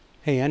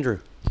Hey, Andrew,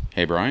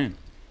 Hey, Brian.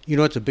 you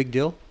know what's a big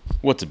deal?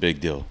 What's a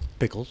big deal?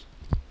 Pickles.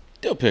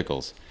 Dill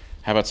pickles.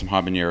 How about some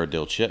habanero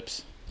dill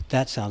chips?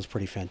 That sounds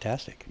pretty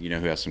fantastic. You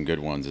know who has some good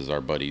ones is our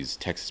buddies,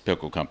 Texas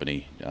Pickle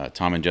Company.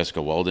 Tom and Jessica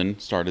Weldon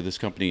started this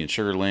company in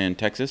Sugar Land,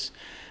 Texas,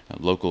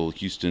 a local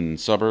Houston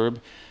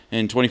suburb,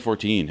 in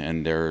 2014,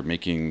 and they're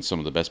making some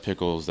of the best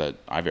pickles that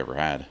I've ever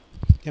had.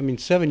 I mean,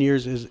 7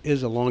 years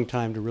is a long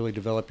time to really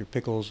develop your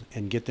pickles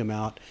and get them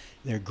out.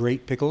 They're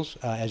great pickles,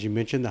 as you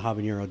mentioned, the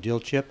habanero dill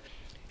chip.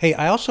 Hey,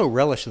 I also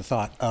relish the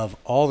thought of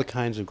all the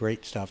kinds of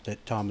great stuff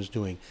that Tom is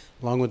doing.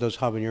 Along with those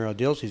habanero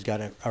dills, he's got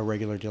a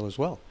regular dill as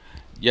well.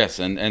 Yes,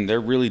 and they're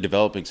really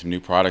developing some new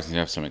products and they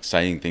have some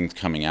exciting things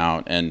coming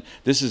out. And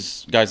this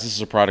is, guys, this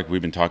is a product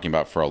we've been talking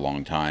about for a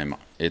long time.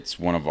 It's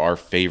one of our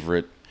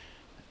favorite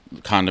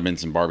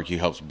condiments in barbecue.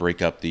 Helps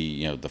break up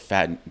the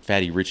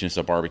fatty richness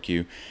of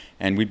barbecue,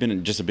 and we've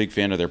been just a big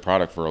fan of their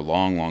product for a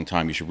long, long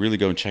time. You should really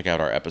go and check out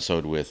our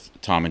episode with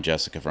Tom and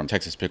Jessica from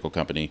Texas Pickle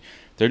Company.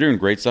 They're doing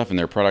great stuff, and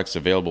their products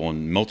available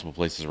in multiple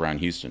places around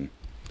Houston.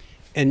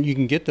 And you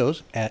can get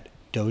those at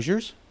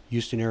Dozier's,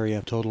 Houston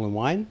area Total and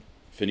Wine,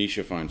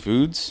 Phoenicia Fine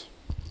Foods.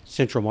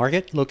 Central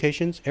Market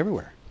locations,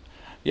 everywhere.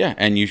 Yeah,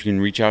 and you can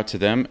reach out to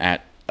them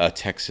at a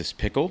Texas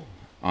Pickle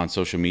on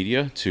social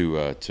media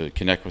to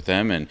connect with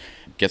them and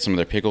get some of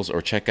their pickles,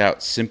 or check out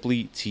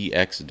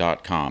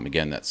simplytx.com.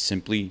 Again, that's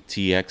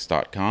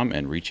simplytx.com,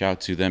 and reach out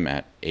to them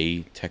at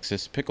a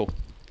Texas Pickle.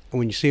 And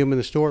when you see them in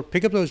the store,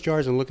 pick up those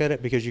jars and look at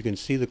it because you can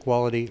see the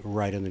quality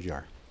right in the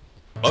jar.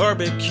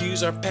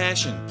 Barbecue's our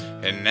passion,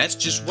 and that's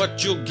just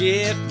what you'll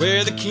get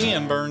where the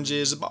Ken Burns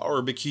is a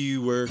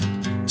barbecue, where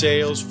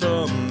Tales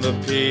from the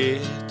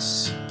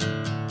Pits.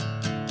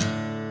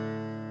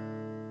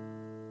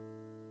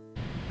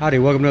 Howdy,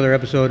 welcome to another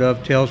episode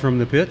of Tales from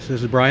the Pits.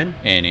 This is Brian.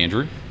 And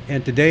Andrew.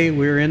 And today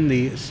we're in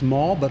the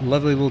small but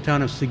lovely little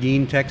town of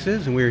Seguin,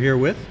 Texas, and we're here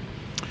with...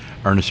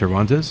 Ernest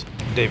Cervantes.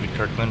 David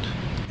Kirkland.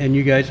 And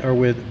you guys are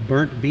with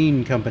Burnt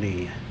Bean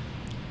Company.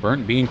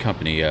 Burnt Bean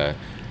Company,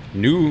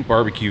 new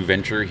barbecue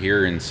venture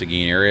here in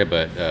Seguin area,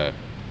 but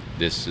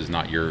this is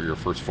not your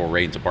first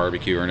foray into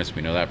barbecue, Ernest.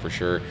 We know that for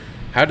sure.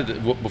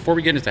 Before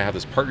we get into how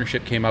this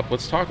partnership came up,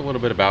 let's talk a little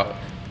bit about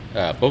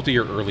both of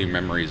your early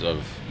memories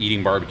of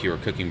eating barbecue or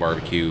cooking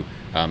barbecue.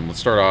 Let's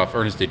start off.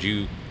 Ernest, did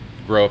you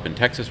grow up in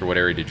Texas, or what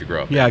area did you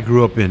grow up in? Yeah, I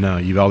grew up in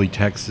Uvalde,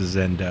 Texas,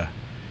 and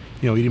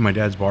eating my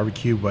dad's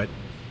barbecue. But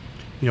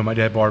my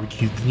dad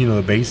barbecued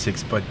the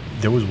basics. But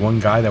there was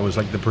one guy that was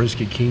like the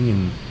brisket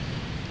king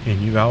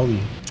in Uvalde,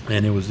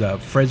 and it was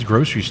Fred's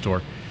Grocery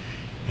Store.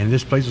 And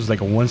this place was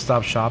like a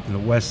one-stop shop in the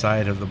west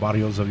side of the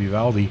barrios of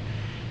Uvalde.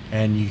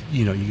 And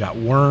you got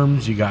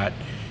worms, you got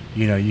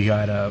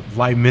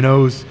live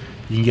minnows.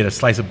 You can get a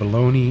slice of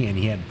bologna, and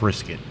he had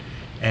brisket.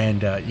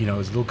 And, it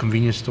was a little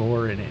convenience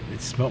store, and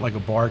it smelled like a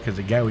bar because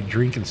the guy would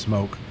drink and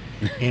smoke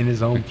in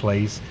his own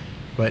place.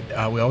 But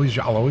I'll always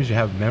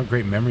have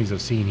great memories of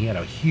seeing he had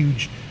a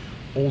huge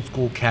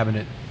old-school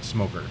cabinet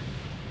smoker.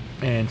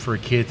 And for a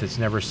kid that's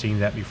never seen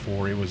that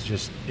before,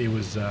 it's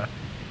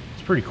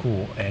pretty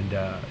cool. And,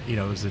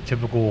 it was the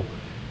typical,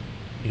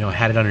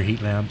 had it under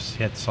heat lamps.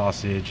 He had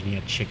sausage, and he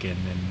had chicken,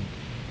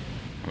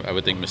 and I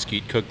would think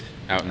mesquite cooked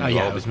out in the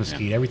yeah, it was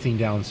mesquite. Yeah. Everything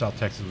down in South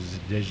Texas was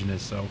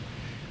indigenous, so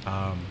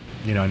I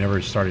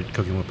never started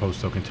cooking with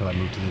post oak until I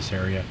moved to this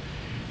area.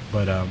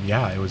 But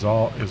it was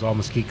all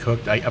mesquite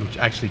cooked. I'm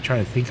actually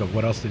trying to think of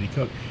what else did he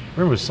cook. I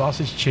remember it was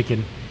sausage,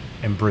 chicken,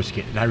 and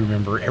brisket. And I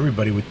remember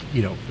everybody would,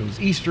 if it was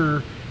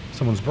Easter,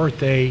 someone's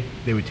birthday,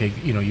 they would take,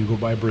 you go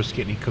buy a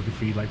brisket and he'd cook it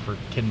for you like for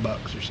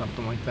 $10 or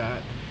something like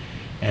that.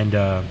 And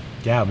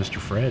Mr.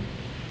 Fred,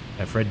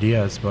 Fred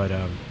Diaz, but.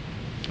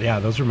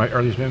 Those were my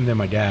earliest memories. Then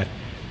my dad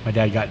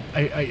got,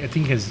 I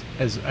think as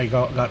I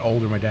got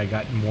older, my dad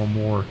got more and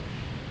more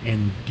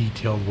in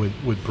detail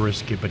with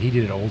brisket, but he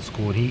did it old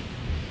school, and he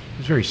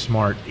was very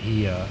smart.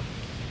 I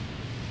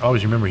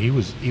always remember he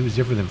was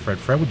different than Fred.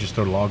 Fred would just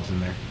throw logs in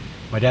there.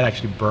 My dad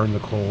actually burned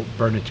it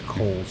to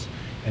coals,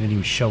 and then he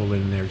would shovel it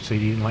in there, so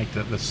he didn't like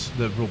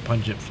the real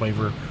pungent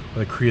flavor or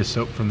the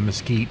creosote from the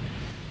mesquite.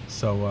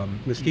 So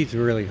Mesquite's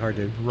really hard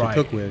to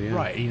cook with. Yeah.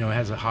 Right, it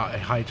has a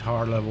high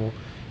tar level.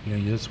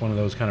 It's one of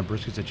those kind of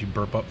briskets that you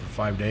burp up for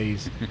 5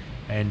 days,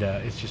 and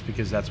it's just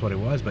because that's what it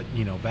was. But,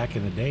 back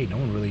in the day, no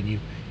one really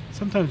knew.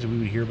 Sometimes we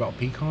would hear about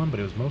pecan,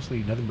 but it was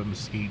mostly nothing but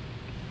mesquite.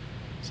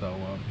 So,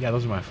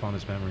 those are my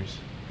fondest memories.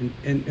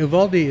 And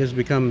Uvalde has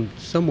become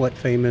somewhat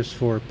famous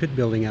for pit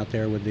building out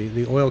there with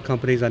the oil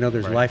companies. I know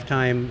there's Right.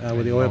 Lifetime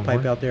with the oil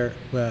pipe out there.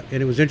 And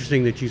it was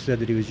interesting that you said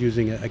that he was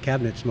using a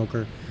cabinet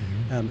smoker.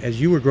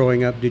 As you were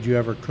growing up, did you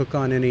ever cook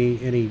on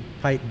any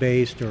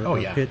pipe-based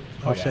or pit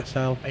offset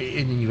style?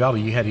 In Uvalde,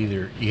 you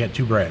had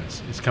two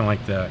brands. It's kind of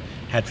like the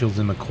Hatfields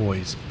and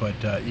McCoys, but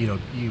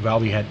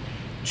Uvalde had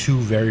two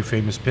very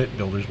famous pit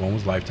builders. One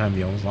was Lifetime,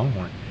 the other was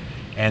Longhorn.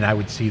 And I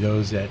would see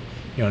those at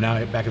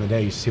now back in the day,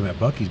 you used to see them at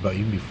Buc-ee's, but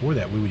even before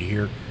that, we would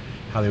hear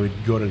how they would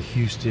go to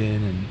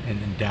Houston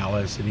and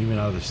Dallas and even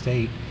out of the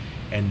state,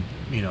 and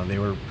they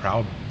were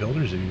proud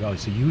builders of Uvalde.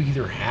 So you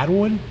either had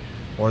one,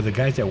 or the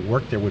guys that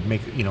worked there would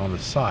make on the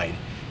side,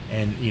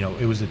 and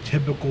it was a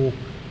typical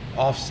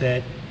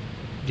offset,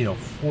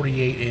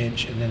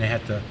 48-inch, and then they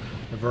had the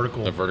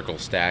vertical. The vertical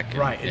stack.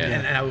 Right, Yeah.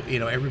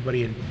 and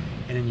everybody and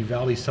in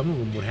Uvalde, some of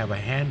them would have a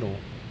handle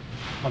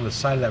on the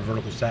side of that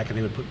vertical stack, and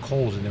they would put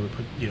coals, and they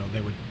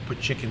would put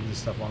chickens and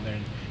stuff on there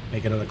and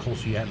make another coal.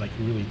 So you had like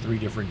really 3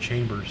 different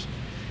chambers.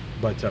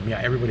 But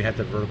everybody had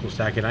the vertical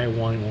stack, and I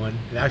wanted one.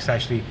 And that's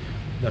actually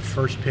the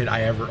first pit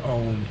I ever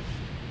owned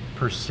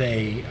per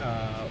se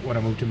when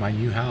I moved to my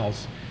new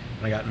house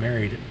and I got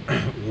married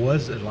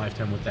was a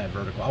Lifetime with that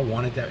vertical. I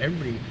wanted that.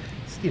 Everybody,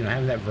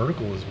 having that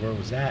vertical was where it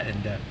was at.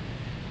 And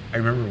I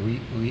remember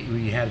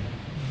we had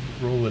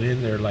roll it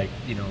in there like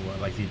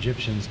like the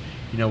Egyptians,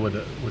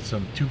 with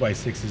some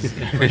 2x6s,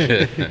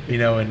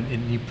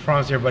 and you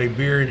promised everybody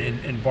beer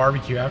and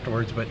barbecue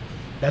afterwards. But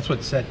that's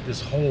what set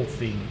this whole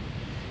thing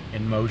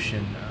in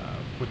motion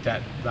with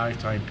that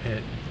Lifetime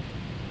pit.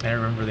 And I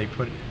remember they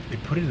put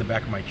it in the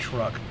back of my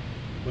truck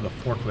with a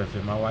forklift,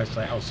 and my wife's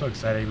like, I was so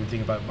excited. I even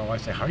think about my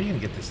wife's like, how are you going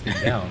to get this thing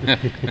down?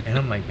 And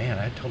I'm like, man,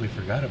 I totally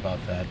forgot about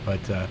that. But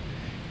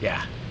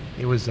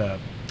it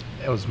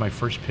was my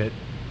first pit,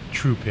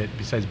 true pit,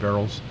 besides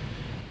barrels.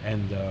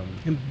 And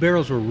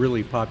barrels were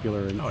really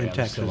popular in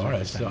Texas.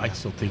 I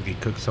still think they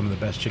cook some of the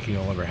best chicken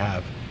you'll ever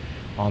have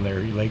on their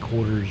leg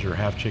quarters or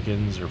half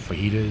chickens or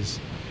fajitas.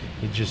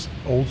 It's just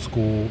old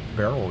school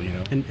barrel,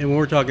 And when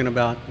we're not talking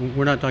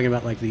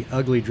about like the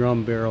ugly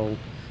drum barrel,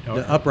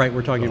 the upright.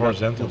 We're talking about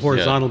the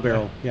horizontal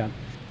barrel. Yeah.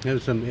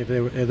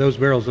 Those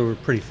barrels that were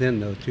pretty thin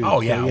though too.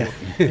 Oh yeah,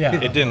 so, yeah.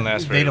 It didn't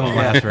last very They don't long.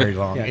 last very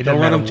long. Yeah, It don't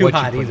doesn't run them matter too what you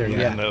hot put either. in.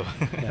 Yeah. No.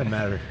 Doesn't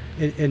matter.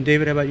 And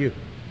David, how about you?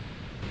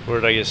 Where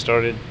did I get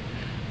started?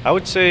 I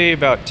would say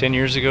about 10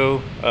 years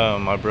ago,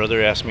 my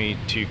brother asked me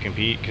to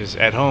compete because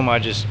at home I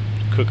just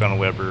cook on a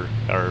Weber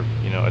or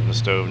in the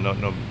stove, no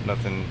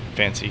nothing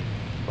fancy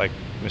like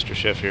Mr.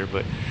 Chef here.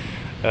 But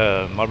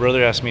my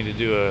brother asked me to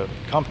do a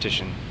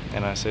competition,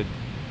 and I said,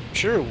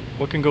 sure.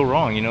 What can go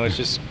wrong? It's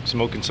just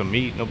smoking some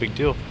meat, no big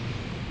deal.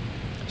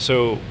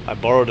 So I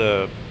borrowed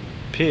a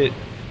pit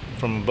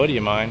from a buddy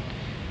of mine,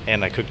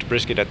 and I cooked a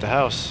brisket at the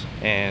house.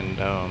 And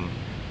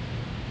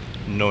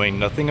knowing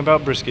nothing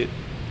about brisket.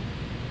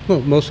 Well,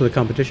 most of the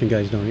competition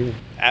guys don't either.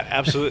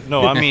 Absolutely.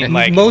 No, I mean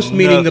like most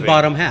meaning the nothing.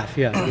 bottom half.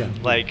 Yeah.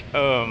 Like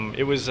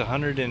it was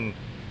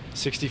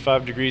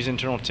 165 degrees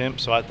internal temp,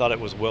 so I thought it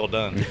was well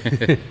done.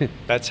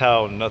 That's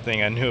how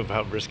nothing I knew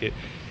about brisket.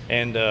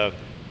 And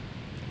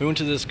we went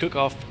to this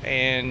cook-off,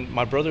 and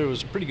my brother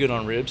was pretty good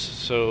on ribs,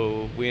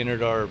 so we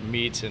entered our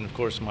meats, and of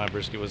course my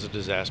brisket was a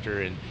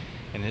disaster,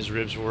 and his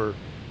ribs were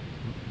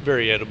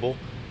very edible.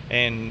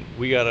 And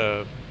we got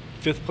a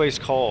 5th place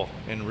call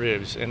in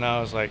ribs, and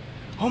I was like,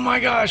 oh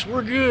my gosh,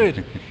 we're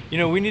good.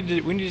 We need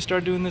to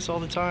start doing this all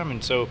the time.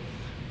 And so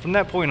from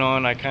that point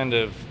on, I kind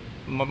of,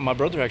 my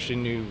brother actually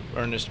knew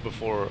Ernest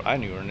before I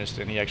knew Ernest,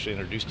 and he actually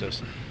introduced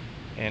us.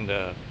 And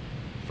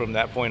from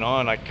that point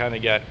on, I kind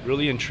of got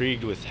really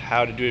intrigued with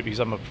how to do it because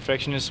I'm a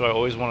perfectionist, so I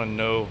always want to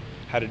know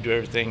how to do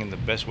everything in the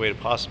best way to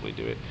possibly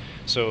do it.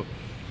 So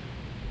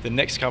the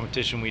next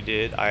competition we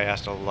did, I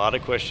asked a lot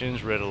of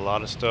questions, read a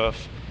lot of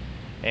stuff,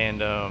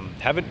 and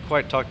haven't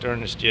quite talked to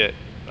Ernest yet.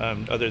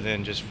 Other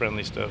than just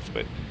friendly stuff,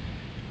 but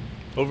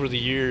over the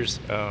years,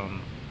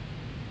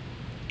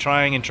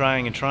 trying,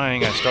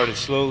 I started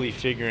slowly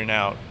figuring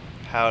out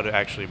how to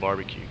actually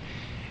barbecue.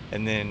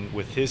 And then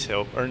with his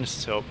help,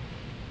 Ernest's help,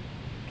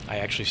 I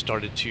actually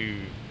started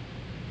to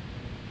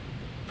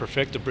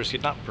perfect the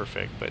brisket. Not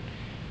perfect, but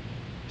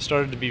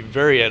started to be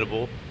very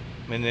edible,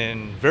 and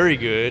then very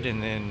good.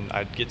 And then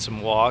I'd get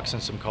some walks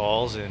and some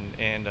calls,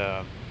 and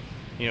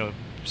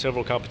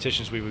several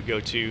competitions we would go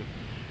to.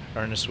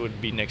 Ernest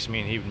would be next to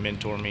me and he would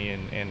mentor me,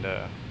 and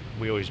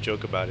we always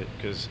joke about it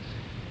because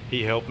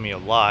he helped me a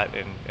lot.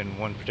 And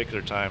one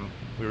particular time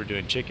we were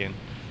doing chicken,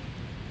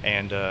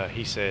 and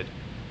he said,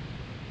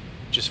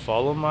 just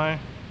follow my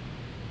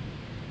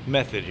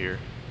method here,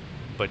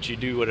 but you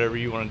do whatever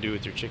you want to do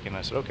with your chicken.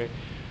 I said, okay.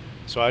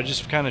 So I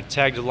just kind of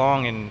tagged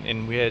along,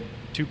 and we had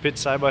 2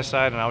 pits side by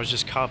side, and I was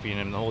just copying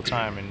him the whole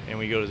time. And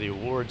we go to the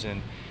awards,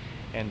 and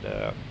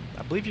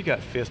I believe you got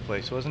 5th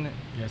place, wasn't it?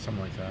 Yeah,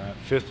 something like that.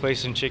 5th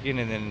place in chicken,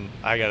 and then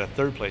I got a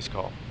 3rd place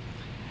call.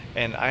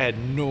 And I had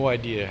no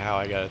idea how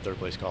I got a 3rd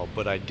place call,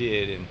 but I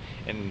did.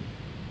 And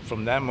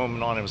from that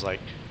moment on, it was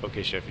like,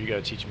 okay, chef, you got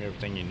to teach me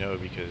everything you know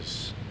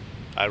because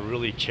I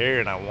really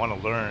care and I want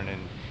to learn.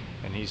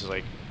 And he's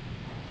like,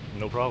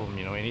 no problem,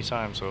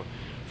 anytime. So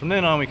from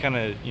then on, we kind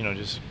of,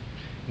 just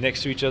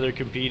next to each other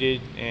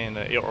competed, and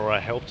or I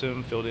helped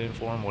him, filled in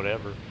for him,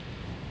 whatever.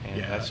 And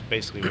that's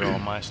basically where all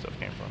my stuff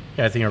came from.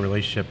 Yeah, I think our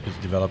relationship has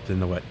developed in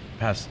the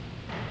past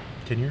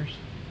 10 years,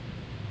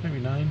 maybe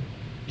 9.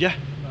 Yeah,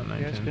 About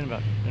 9, it's 10. been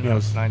about 9,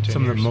 10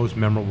 some years. of the most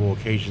memorable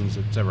occasions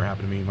that's ever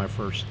happened to me. My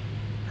first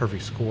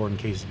perfect score in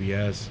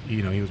KCBS.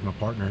 He was my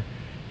partner,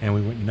 and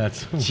we went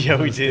nuts.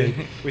 Yeah, we did.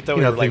 We thought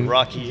we were like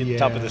Rocky at the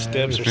top of the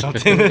steps or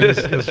something.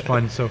 It was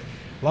fun. So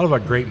a lot of our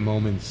great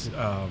moments,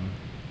 some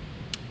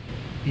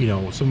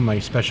of my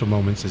special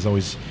moments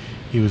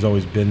he was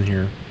always been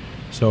here.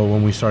 So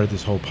when we started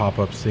this whole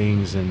pop-up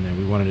things and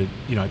we wanted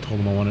to, I told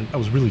him I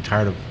was really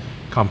tired of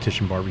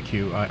competition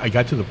barbecue. I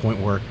got to the point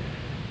where,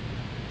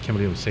 I can't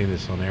believe I'm saying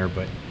this on air,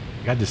 but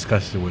I got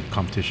disgusted with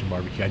competition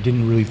barbecue. I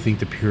didn't really think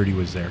the purity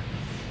was there.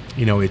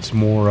 It's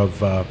more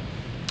of,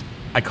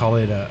 I call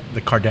it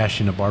the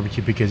Kardashian of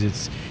barbecue,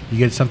 because you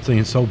get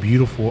something so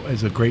beautiful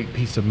as a great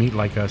piece of meat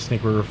like a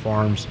Snake River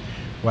Farms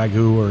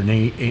Wagyu or an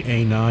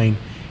A9,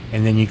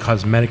 and then you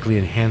cosmetically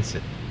enhance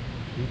it.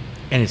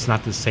 And it's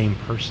not the same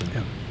person.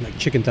 Yeah, like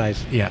chicken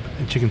thighs. Yeah,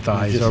 and chicken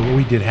thighs. Just- Or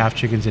we did half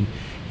chickens, and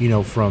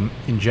from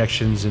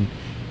injections and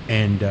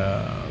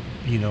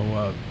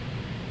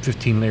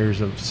 15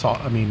 layers of salt.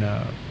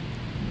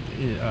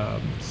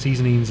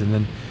 Seasonings and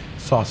then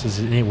sauces,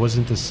 and it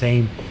wasn't the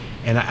same.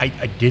 And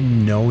I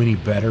didn't know any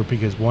better,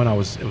 because one, it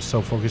was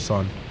so focused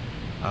on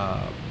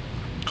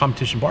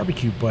competition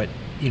barbecue. But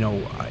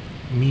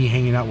me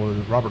hanging out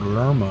with Robert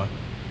Lerma,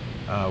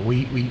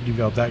 we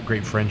developed that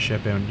great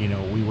friendship, and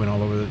we went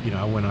all over.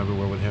 I went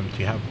everywhere with him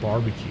to have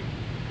barbecue.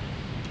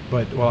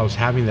 But while I was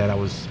having that, I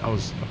was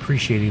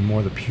appreciating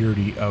more the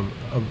purity of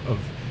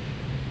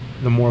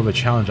the more of a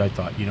challenge. I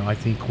thought, I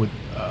think with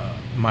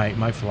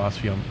my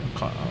philosophy on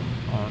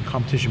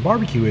competition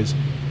barbecue is,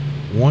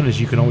 one is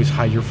you can always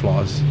hide your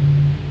flaws,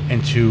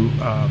 and two,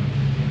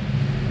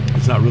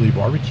 it's not really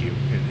barbecue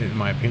in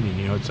my opinion.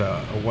 It's a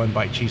one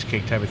bite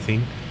cheesecake type of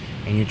thing,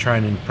 and you're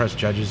trying to impress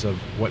judges of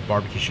what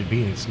barbecue should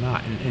be, and it's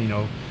not. And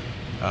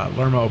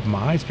Lerma opened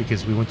my eyes,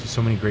 because we went to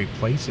so many great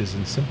places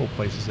and simple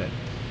places that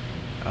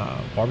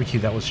barbecue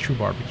that was true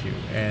barbecue,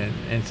 and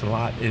it's a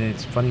lot. And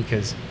it's funny,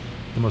 because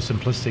the most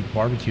simplistic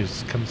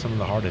barbecues come some of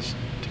the hardest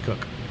to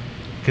cook,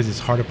 because it's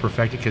hard to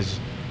perfect it, because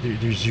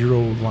there's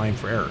zero line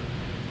for error.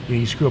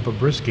 You screw up a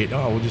brisket,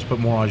 we'll just put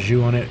more au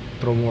jus on it,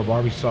 throw more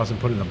barbecue sauce, and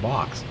put it in a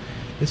box.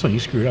 This one, you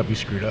screwed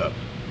up.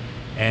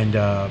 And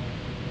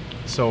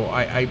so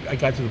I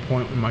got to the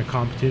point in my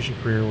competition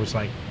career was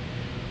like,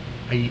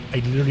 I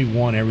literally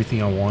won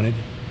everything I wanted.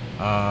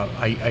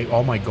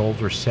 All my goals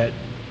were set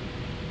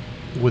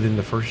within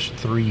the first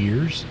 3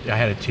 years. I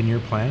had a 10-year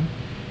plan.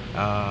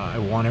 I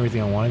won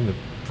everything I wanted in the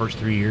first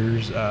 3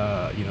 years.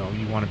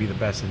 You want to be the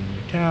best in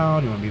your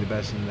town, you want to be the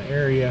best in the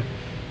area.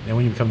 Then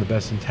when you become the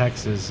best in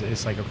Texas,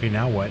 it's like, okay,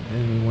 now what?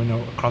 And we went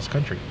across the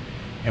country,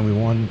 and we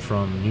won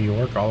from New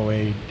York all the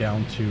way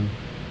down to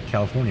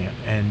California.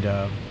 And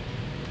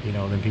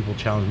then people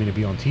challenged me to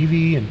be on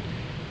TV, and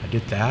I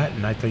did that.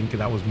 And I think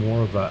that was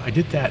more of I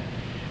did that.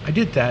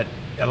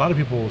 A lot of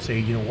people will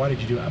say, why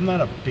did you do it? I'm not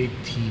a big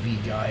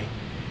TV guy.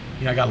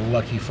 I got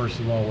lucky,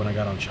 first of all, when I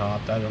got on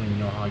Chopped. I don't even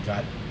know how I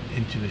got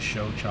into the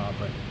show Chopped,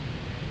 but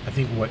I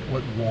think what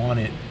won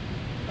it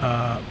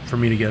for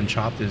me to get on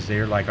Chopped is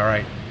they're like, all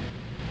right,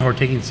 we're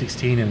taking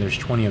 16 and there's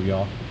 20 of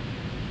y'all.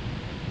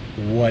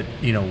 What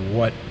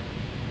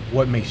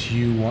makes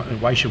you want,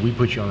 why should we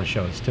put you on the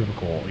show? It's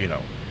typical,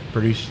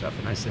 producer stuff.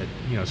 And I said,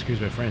 excuse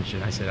my French,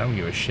 and I said, I don't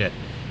give a shit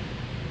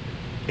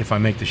if I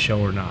make the show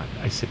or not.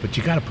 I said, but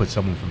you got to put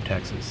someone from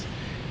Texas.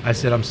 I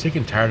said, I'm sick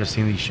and tired of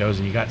seeing these shows,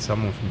 and you got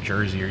someone from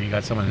Jersey, or you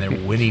got someone there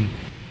winning,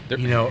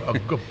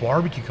 a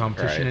barbecue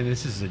competition, right. And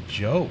this is a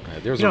joke.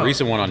 There was a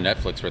recent one on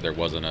Netflix where there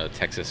wasn't a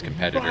Texas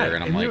competitor, right.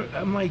 and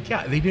I'm like,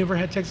 yeah, they never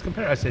had Texas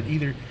competitor. I said,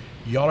 either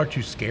y'all are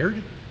too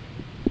scared,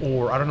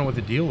 or I don't know what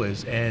the deal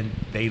is. And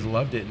they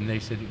loved it, and they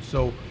said,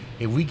 so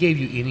if we gave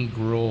you any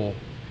grill,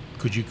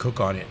 could you cook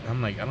on it?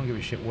 I'm like, I don't give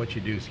a shit what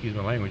you do, excuse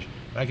my language,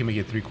 but I can make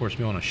you a 3-course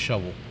meal on a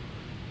shovel.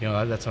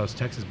 That's how us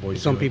Texas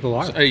boys Some do it. people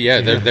are.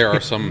 There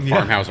are some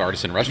farmhouse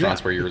artisan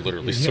restaurants where you're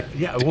literally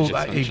Well,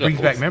 it brings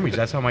back memories.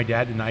 That's how my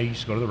dad and I used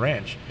to go to the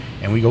ranch,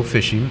 and we go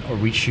fishing, or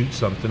we shoot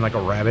something like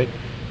a rabbit,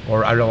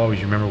 or I always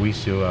remember we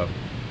used to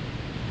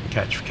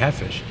catch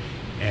catfish,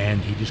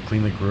 and he just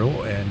cleaned the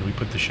grill, and we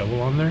put the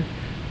shovel on there,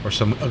 or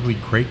some ugly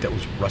crate that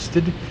was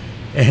rusted,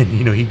 and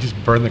he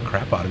just burned the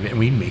crap out of it, and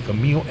we'd make a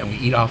meal, and we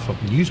eat off of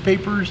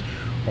newspapers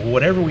or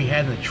whatever we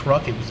had in the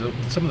truck. It was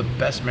some of the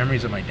best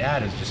memories of my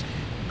dad is just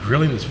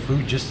grilling this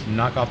food just to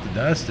knock off the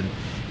dust,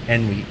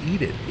 and we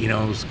eat it.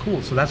 It was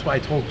cool. So that's why I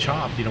told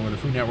Chopped, when the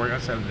Food Network, I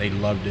said they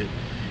loved it,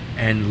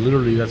 and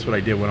literally that's what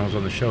I did when I was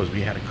on the shows. We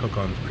had to cook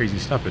on crazy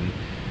stuff,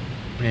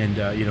 and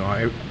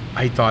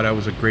I thought I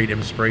was a great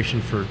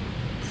inspiration for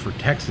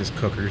Texas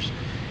cookers,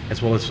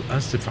 as well as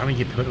us to finally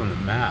get put on the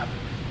map.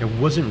 There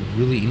wasn't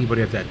really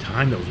anybody at that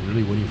time that was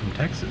really winning from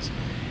Texas,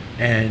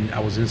 and I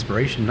was an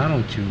inspiration not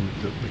only to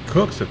the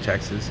cooks of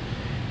Texas,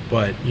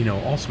 but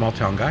all small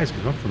town guys,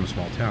 because I'm from a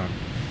small town.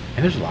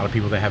 And there's a lot of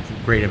people that have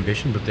great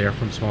ambition, but they're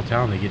from small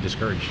town, they get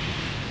discouraged.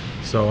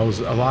 So I was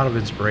a lot of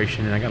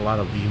inspiration, and I got a lot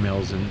of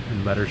emails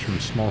and letters from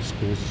small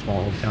schools and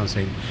small hometowns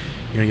saying,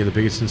 you're the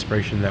biggest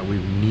inspiration that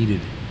we've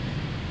needed.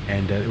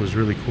 And it was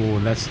really cool.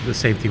 And that's the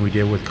same thing we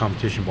did with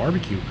competition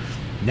barbecue.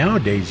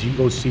 Nowadays, you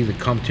go see the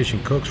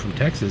competition cooks from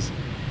Texas,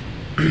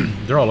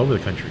 they're all over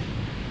the country.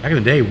 Back in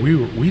the day,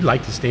 we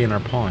liked to stay in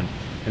our pond,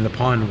 and the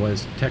pond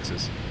was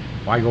Texas.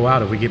 Why go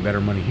out if we get better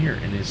money here?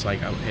 And it's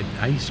like,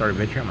 I started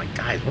venturing. I'm like,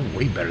 guys, we're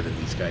way better than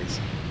these guys.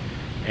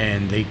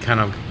 And they kind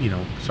of,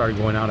 started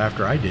going out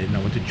after I did. And I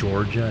went to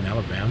Georgia and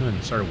Alabama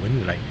and started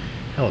winning. Like,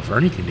 hell, if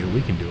Ernie can do it,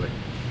 we can do it.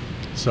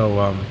 So,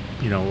 a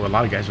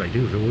lot of guys are like,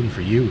 dude, if it wasn't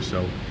for you.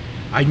 So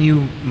I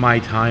knew my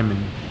time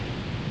in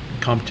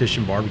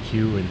competition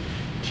barbecue and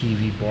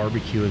TV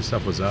barbecue and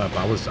stuff was up.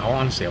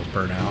 Honestly, I was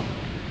burnt out.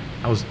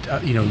 I was,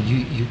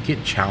 you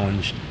get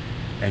challenged,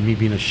 and me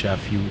being a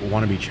chef, you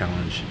want to be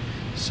challenged.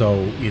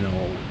 So,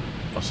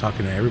 I was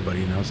talking to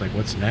everybody, and I was like,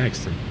 "What's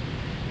next?" And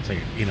it's like,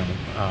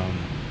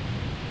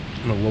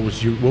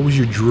 what was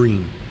your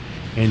dream?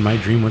 And my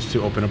dream was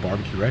to open a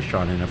barbecue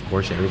restaurant, and of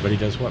course, everybody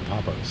does what?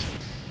 Pop-ups.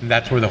 And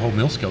that's where the whole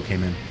meal skill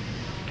came in.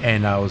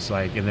 And I was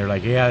like, and they're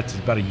like, "Yeah, it's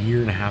about a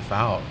year and a half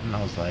out." And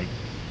I was like,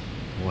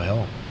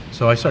 "Well,"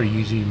 so I started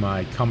using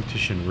my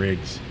competition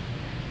rigs,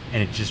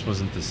 and it just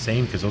wasn't the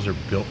same because those are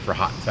built for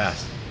hot and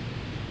fast.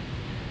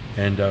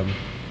 And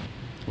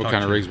What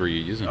kind of rigs were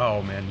you using?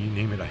 oh man, you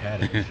name it, I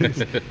had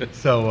it.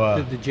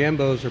 So The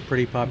Jambos are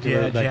pretty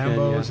popular yeah, back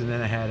Jambos, then. and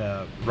then I had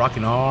a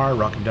Rockin' R,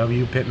 Rockin'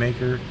 W pit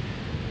maker.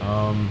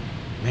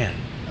 Man,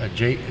 a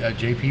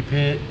JP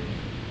pit.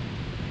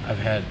 I've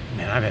had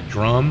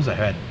drums. I've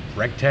had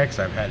Rectex.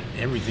 I've had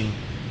everything.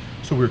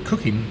 So we were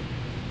cooking,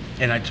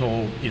 and I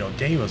told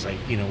Dave, I was like,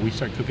 we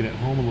started cooking at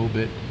home a little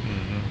bit,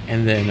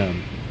 and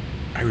then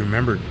I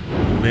remembered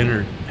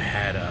Leonard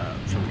had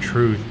from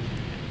Truth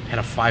had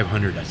a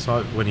 500. I saw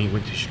it when he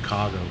went to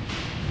Chicago,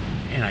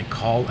 and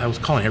I was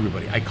calling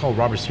everybody. I called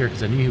Robert Sierra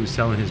because I knew he was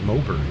selling his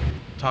Moberg.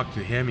 Talked to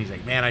him. He's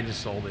like, "Man, I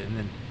just sold it." And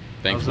then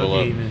Thanks, I was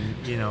Willow. looking,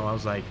 and I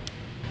was like,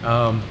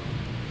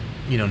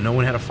 no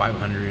one had a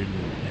 500,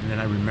 and then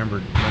I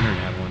remembered Leonard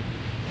had one,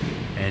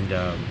 and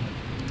I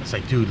was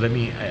like, "Dude,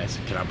 I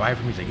said, can I buy it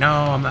from you?" He's like, "No,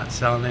 I'm not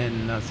selling it,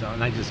 and not selling."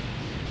 And I just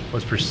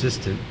was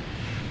persistent,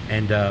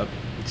 and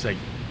it's like,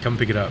 "Come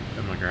pick it up."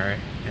 I'm like, "All right,"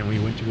 and we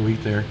went to go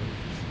eat there,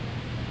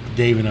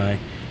 Dave and I,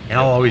 and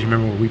I'll always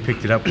remember when we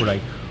picked it up, we're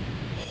like,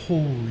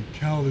 "Holy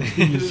cow, this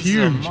thing is This is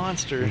huge!" a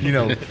monster.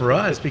 For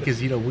us,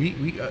 because we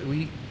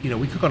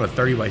cook on a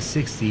 30 by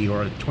 60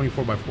 or a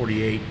 24 by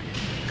 48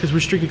 because we're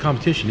strictly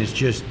competition. It's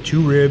just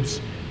 2 ribs,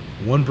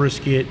 1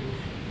 brisket,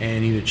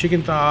 and either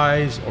chicken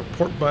thighs or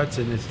pork butts,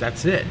 and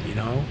that's it.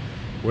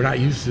 We're not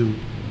used to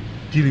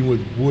dealing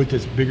with wood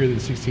that's bigger than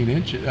 16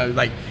 inches,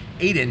 like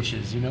 8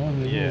 inches. And the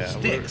little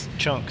sticks,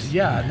 chunks.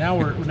 Yeah, now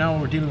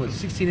we're dealing with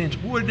 16-inch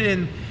wood,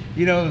 and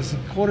it's a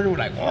quarter. We're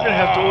like, We're gonna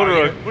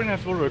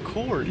have to order a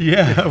cord.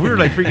 yeah, we were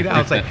like freaking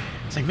out.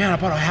 It's like, man, I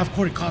bought a half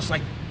quart. It costs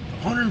like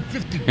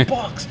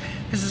 $150.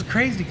 This is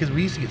crazy because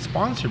we used to get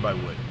sponsored by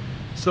wood.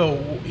 So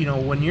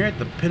when you're at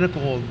the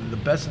pinnacle, the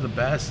best of the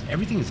best,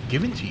 everything is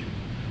given to you.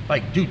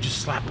 Like, dude,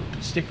 just slap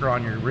a sticker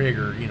on your rig,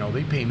 or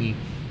they pay me.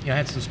 I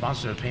had some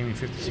sponsors that pay me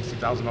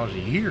 $50,000-$60,000 a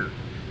year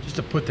just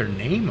to put their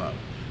name up.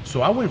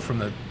 So I went from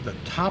the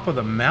top of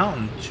the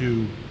mountain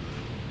to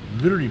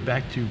literally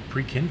back to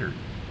pre-kinder.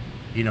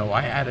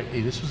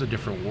 This was a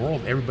different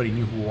world. Everybody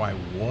knew who I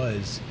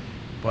was,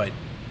 but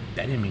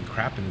that didn't mean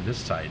crap into this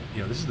side.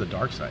 This is the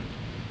dark side.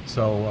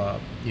 So,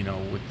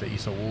 with the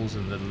Issa Wolves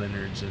and the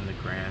Leonards and the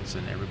Grants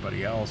and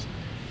everybody else.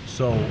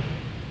 So,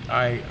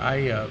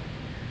 I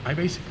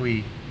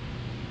basically,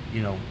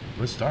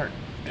 let's start.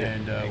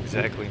 And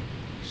Exactly.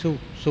 So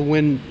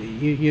when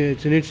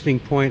it's an interesting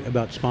point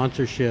about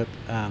sponsorship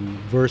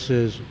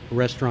versus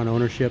restaurant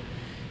ownership.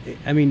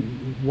 I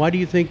mean, why do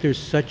you think there's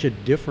such a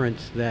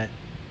difference? That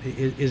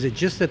is it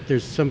just that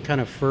there's some kind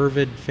of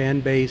fervid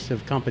fan base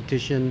of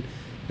competition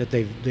that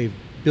they've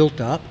built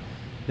up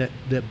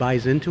that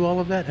buys into all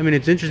of that? I mean,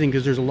 it's interesting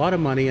because there's a lot of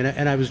money,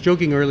 and I was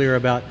joking earlier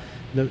about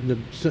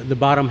the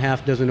bottom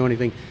half doesn't know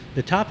anything.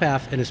 The top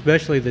half, and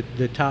especially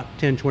the top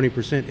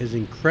 10-20%, is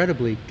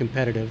incredibly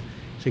competitive.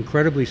 It's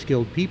incredibly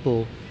skilled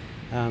people.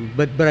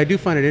 But I do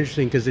find it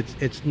interesting because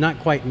it's not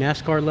quite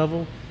NASCAR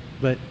level,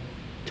 but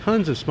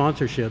tons of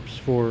sponsorships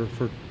for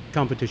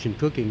competition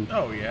cooking.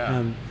 Oh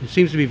yeah. It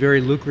seems to be very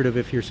lucrative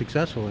if you're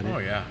successful in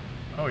it.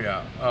 Oh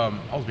yeah.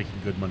 I was making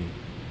good money.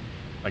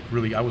 Like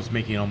really, I was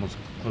making almost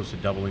close to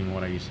doubling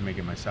what I used to make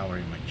in my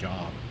salary in my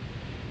job.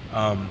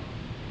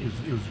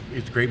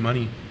 It's great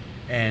money,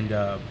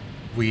 and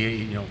we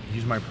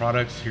use my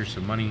products. Here's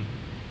some money.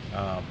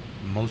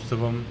 Most of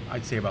them,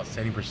 I'd say about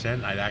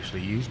 70%, I'd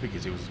actually use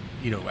because it was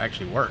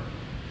actually worked.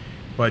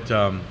 But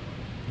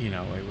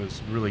it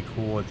was really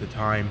cool at the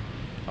time.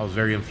 I was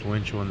very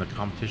influential in the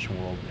competition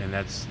world, and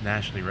that's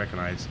nationally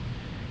recognized.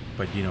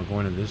 But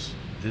going to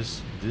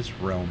this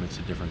realm, it's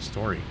a different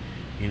story.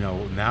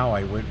 Now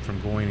I went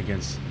from going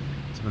against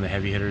some of the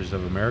heavy hitters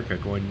of America.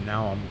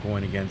 Now I'm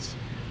going against.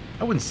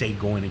 I wouldn't say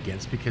going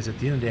against, because at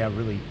the end of the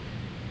day,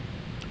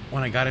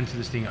 when I got into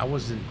this thing, I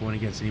wasn't going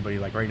against anybody.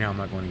 Like right now, I'm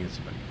not going against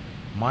anybody.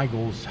 My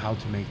goal is how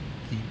to make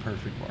the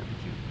perfect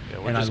barbecue. Yeah,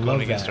 we're just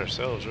going against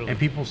ourselves, really. And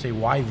people say,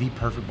 why the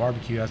perfect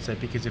barbecue? I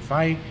said, because if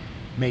I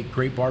make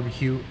great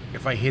barbecue,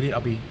 if I hit it,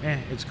 I'll be,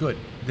 it's good.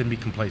 Then be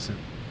complacent.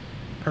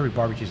 Perfect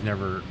barbecue is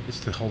never,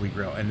 it's the holy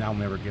grail, and I'll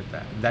never get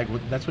that.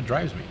 That's what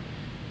drives me.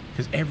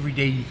 Because every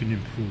day you can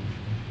improve.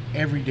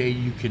 Every day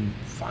you can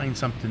find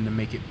something to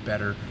make it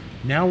better.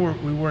 Now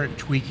we weren't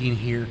tweaking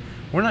here.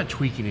 We're not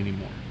tweaking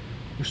anymore.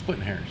 We're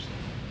splitting hairs.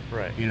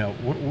 Right.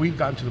 We've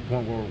gotten to the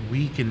point where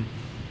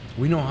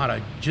we know how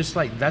to, just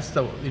like, that's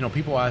the,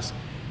 people ask,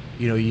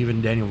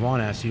 even Daniel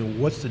Vaughn asks,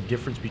 what's the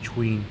difference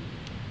between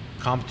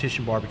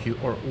competition barbecue,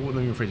 or let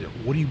me rephrase it.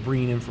 What are you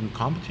bringing in from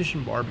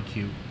competition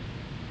barbecue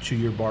to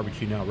your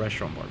barbecue now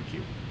restaurant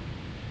barbecue?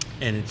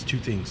 And it's two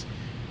things: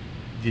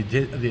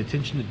 the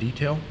attention to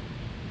detail.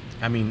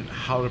 I mean,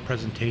 how the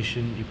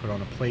presentation you put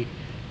on a plate,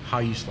 how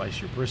you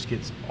slice your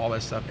briskets, all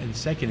that stuff. And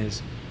second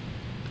is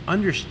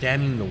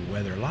understanding the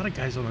weather. A lot of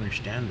guys don't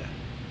understand that.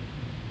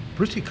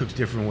 Brisket cooks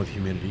different with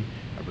humidity.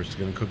 A brisket's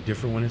going to cook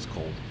different when it's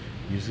cold.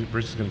 Usually, a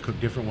brisket's going to cook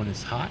different when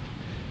it's hot,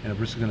 and a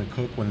brisket's going to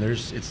cook when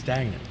it's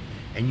stagnant.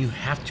 And you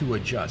have to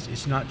adjust.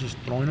 It's not just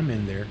throwing them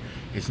in there.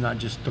 It's not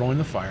just throwing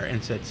the fire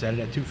and set it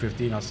at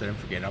 250 and I'll set it and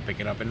forget. I'll pick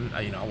it up and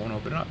I won't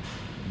open it up.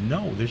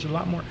 No, there's a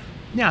lot more.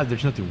 Yeah,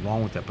 there's nothing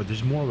wrong with that, but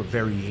there's more of a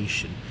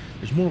variation.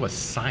 There's more of a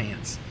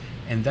science,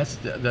 and that's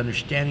the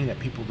understanding that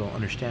people don't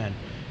understand.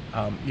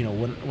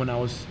 When I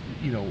was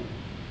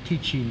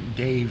teaching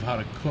Dave how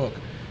to cook,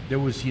 there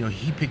was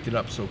he picked it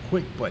up so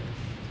quick, but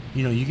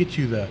you get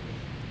to the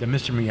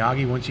Mr.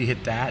 Miyagi. Once you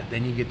hit that,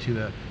 then you get to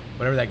the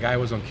whatever that guy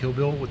was on Kill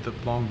Bill with the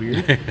long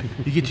beard.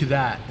 You get to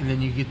that, and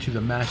then you get to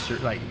the Master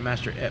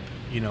Ep.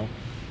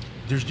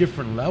 There's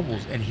different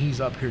levels, and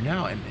he's up here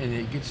now, and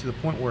it gets to the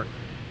point where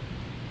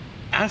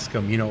ask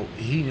him.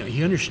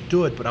 He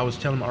understood, but I was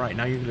telling him, all right,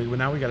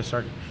 now we got to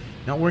start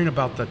not worrying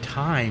about the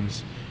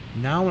times.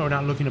 Now we're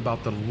not looking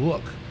about the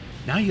look.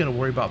 Now you got to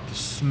worry about the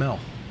smell.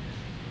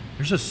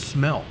 There's a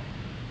smell.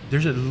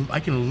 I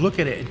can look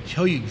at it and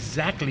tell you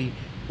exactly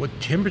what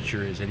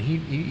temperature is, and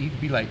he'd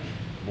be like,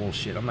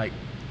 bullshit. I'm like,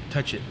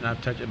 touch it, and I've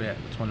touched it at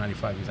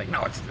 195. He's like,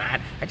 no, it's not.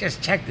 I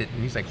just checked it,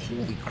 and he's like,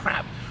 holy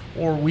crap.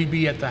 Or we'd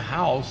be at the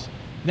house.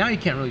 Now you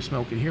can't really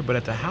smoke it here, but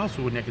at the house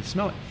I could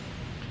smell it.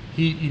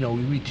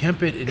 We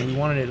temp it, and we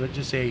wanted it. Let's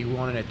just say we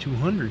wanted it at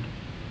 200,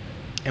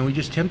 and we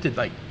just temped it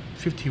like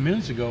 15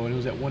 minutes ago, and it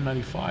was at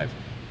 195.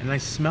 And I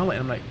smell it,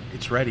 and I'm like,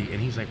 it's ready.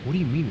 And he's like, what do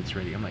you mean it's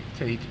ready? I'm like,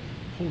 Tate,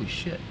 holy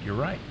shit, you're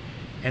right.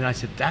 And I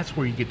said, that's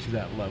where you get to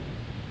that level.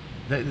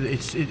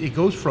 It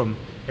goes from,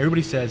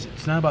 everybody says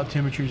it's not about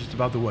temperatures, it's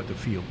about the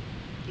feel.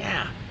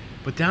 Yeah,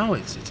 but now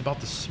it's about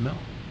the smell.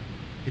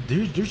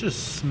 There's a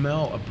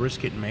smell a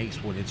brisket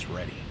makes when it's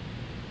ready,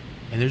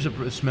 and there's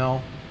a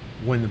smell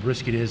when the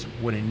brisket is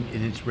and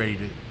it's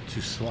ready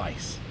to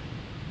slice.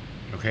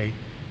 Okay,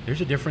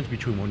 there's a difference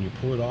between when you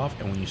pull it off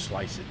and when you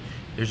slice it.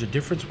 There's a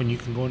difference when you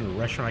can go into a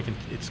restaurant.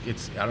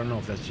 I don't know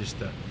if that's just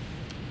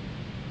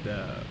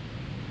the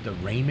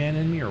Rain Man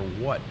in me or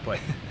what, but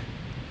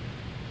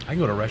I can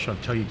go to a restaurant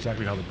and tell you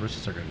exactly how the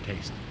briskets are going to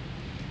taste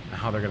and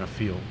how they're going to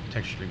feel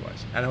texturally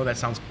wise. I know that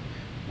sounds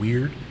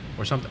weird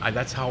or something. And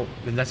that's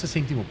the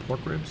same thing with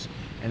pork ribs,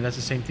 and that's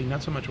the same thing,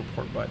 not so much with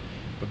pork, but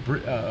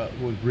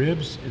with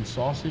ribs and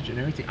sausage and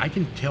everything. I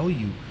can tell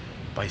you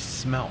by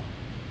smell,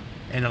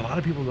 and a lot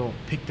of people don't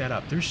pick that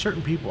up. There's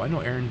certain people, I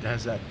know Aaron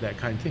has that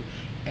kind of thing,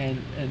 and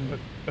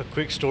a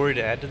quick story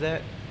to add to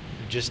that.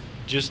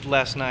 Just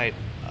last night,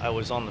 I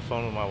was on the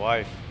phone with my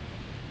wife,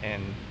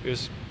 and it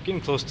was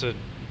getting close to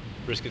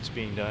briskets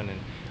being done, and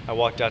I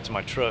walked out to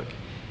my truck,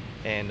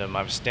 and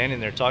I was standing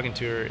there talking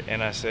to her,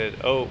 and I said,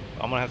 oh,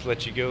 I'm gonna have to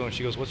let you go. And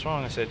she goes, what's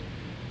wrong? I said,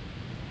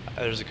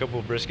 there's a couple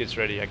of briskets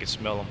ready, I could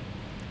smell them.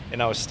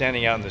 And I was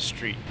standing out in the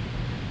street,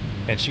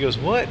 and she goes,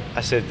 what?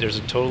 I said, there's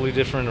a totally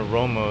different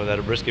aroma that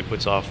a brisket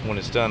puts off when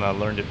it's done. I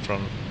learned it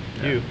from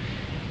you.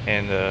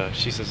 And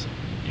she says,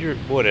 you're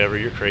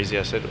crazy.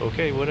 I said,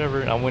 okay, whatever.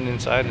 And I went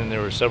inside, and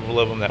there were several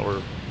of them that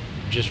were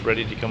just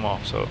ready to come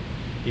off. So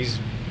he's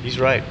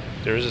right.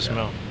 There is a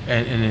smell.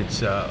 And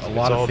it's a lot of things.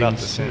 It's all about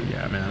the scent.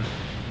 Yeah, man.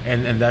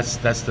 And that's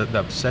the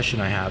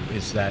obsession I have,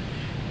 is that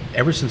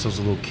ever since I was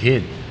a little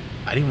kid,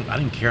 I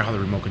didn't care how the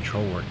remote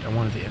control worked. I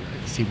wanted to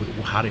see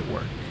how it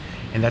worked.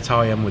 And that's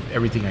how I am with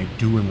everything I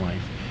do in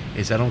life,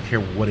 is I don't care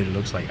what it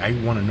looks like. I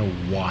want to know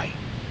why.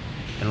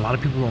 And a lot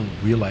of people don't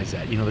realize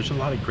that. There's a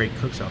lot of great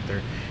cooks out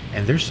there,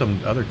 and there's some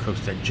other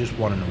cooks that just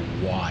want to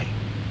know why.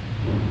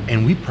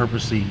 And we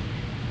purposely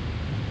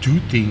do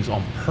things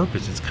on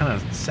purpose. It's kind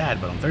of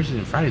sad, but on Thursdays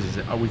and Fridays,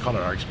 we call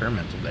it our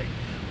experimental day.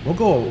 We'll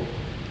go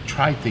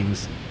try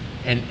things,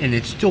 and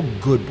it's still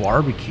good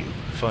barbecue.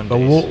 Fun but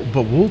days.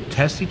 we'll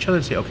test each other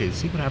and say, okay,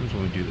 see what happens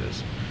when we do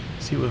this.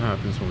 See what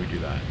happens when we do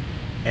that.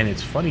 And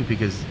it's funny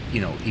because,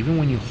 even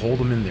when you hold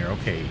them in there,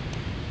 okay,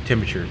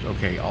 temperatures,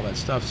 okay, all that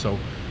stuff. So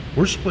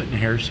we're splitting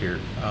hairs here.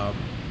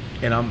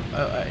 And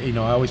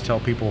I always tell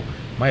people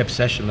my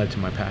obsession led to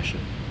my passion.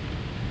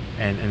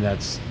 And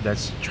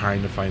that's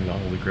trying to find the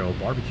holy grail of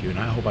barbecue. And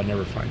I hope I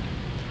never find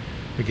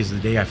it. Because the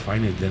day I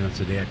find it, then it's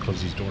the day I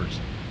close these doors.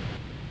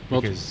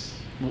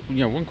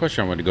 One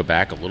question I wanted to go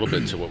back a little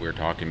bit to what we were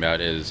talking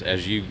about is,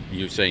 as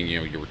you're saying,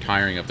 you're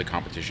retiring of the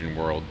competition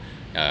world,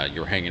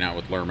 you're hanging out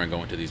with Lerma,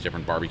 going to these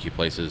different barbecue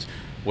places.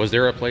 Was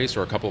there a place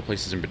or a couple of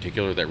places in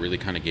particular that really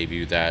kind of gave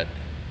you that,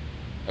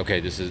 okay,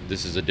 this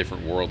is a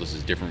different world, this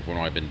is different from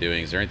what I've been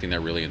doing? Is there anything that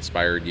really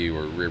inspired you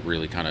or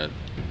really kind of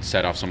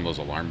set off some of those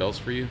alarm bells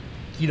for you?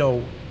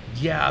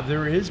 Yeah,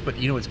 there is, but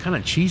it's kind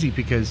of cheesy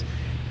because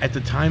at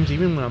the times,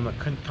 even when I'm a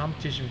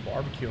competition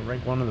barbecue, I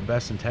rank one of the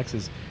best in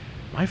Texas.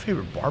 My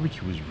favorite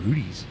barbecue was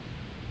Rudy's.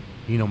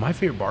 My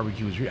favorite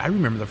barbecue was Rudy's. I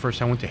remember the first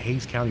time I went to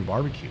Hays County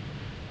Barbecue.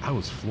 I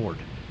was floored.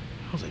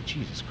 I was like,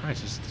 Jesus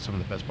Christ, this is some of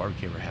the best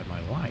barbecue I ever had in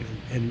my life.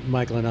 And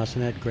Michael and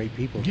Austin had great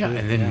people. Yeah, too.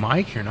 and then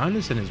Mike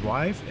Hernandez and his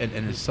wife and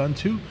his son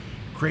too,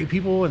 great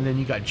people. And then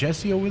you got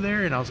Jesse over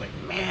there, and I was like,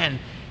 man.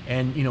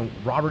 And you know,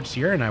 Robert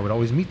Sierra and I would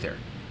always meet there,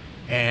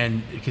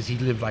 and because he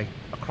lived like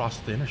across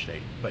the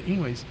interstate. But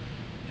anyways,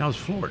 and I was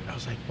floored. I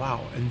was like,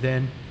 wow. And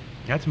then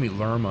I got to meet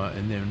Lerma,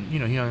 and then you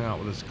know he hung out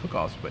with us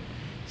cook-offs. But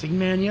it's like,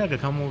 man, you got to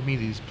come with me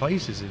to these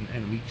places,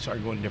 and we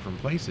started going to different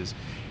places.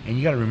 And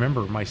you got to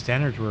remember, my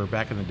standards were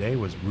back in the day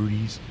was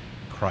Rudy's,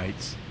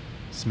 Kreitz,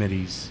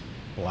 Smitty's,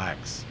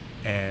 Black's,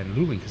 and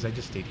Luling, because I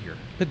just stayed here.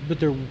 But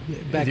there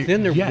back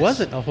then there Yes.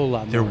 wasn't a whole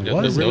lot There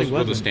more. was- There really Those were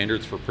the wasn't.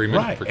 standards for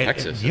premium for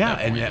Texas. yeah,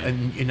 at that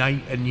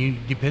point. and you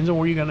depends on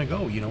where you're gonna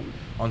go. You know,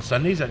 on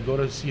Sundays I'd go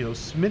to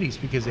Smitty's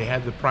because they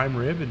had the prime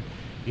rib, and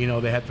you know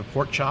they had the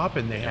pork chop,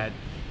 and they had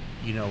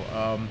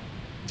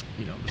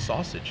the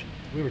sausage.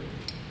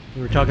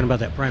 We were talking about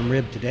that prime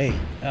rib today.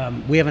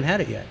 We haven't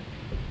had it yet.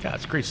 Yeah,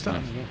 it's great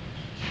stuff.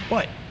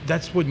 But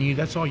that's all you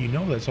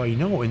know. That's all you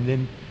know. And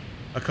then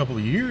a couple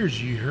of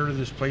years, you heard of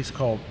this place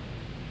called.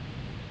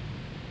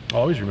 I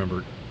always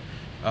remember.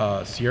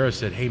 Sierra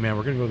said, "Hey man,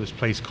 we're gonna go to this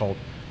place called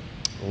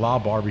La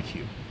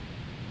Barbecue,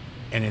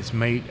 and it's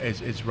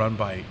run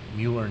by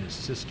Mueller and his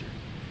sister."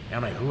 And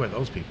I'm like, "Who are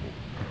those people?"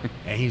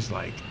 And he's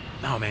like,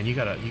 "No man, you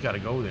gotta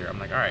go there." I'm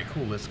like, "All right,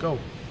 cool, let's go."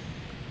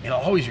 And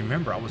I'll always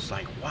remember, I was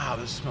like, "Wow,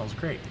 this smells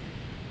great."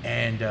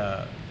 And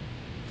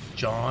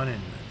John and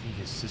I think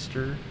his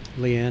sister.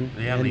 Leanne.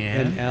 Yeah, and,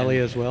 Leanne. And Allie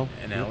as well.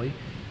 And Allie.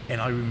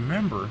 And I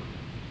remember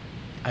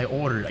I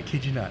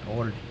kid you not,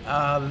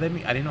 I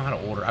didn't know how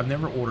to order. I've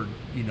never ordered,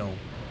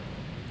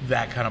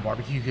 that kind of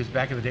barbecue, because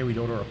back in the day we'd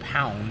order a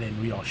pound and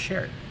we'd all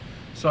share it.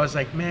 So I was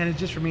like, man, it's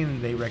just for me,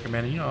 and they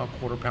recommended, a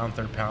quarter pound,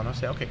 third pound. I'll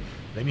say, okay,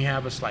 let me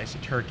have a slice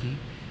of turkey.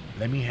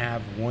 Let me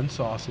have one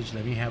sausage.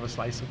 Let me have a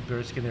slice of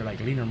brisket. They're like,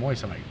 lean or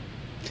moist. I'm like,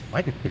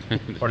 what?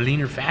 Or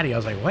lean or fatty. I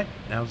was like, what?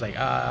 And I was like,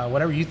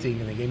 whatever you think.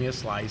 And they gave me a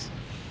slice.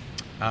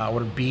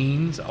 Ordered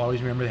beans. I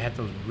always remember they had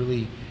those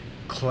really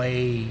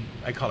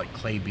I call it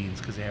clay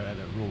beans because they have that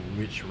real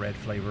rich red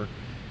flavor.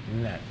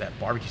 And then that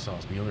barbecue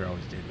sauce Mueller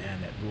always did,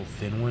 man, that real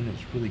thin one, it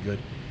was really good.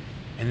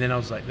 And then I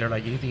was like, they're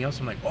like, anything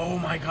else? I'm like, oh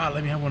my God,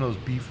 let me have one of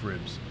those beef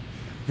ribs.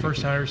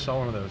 First time I ever saw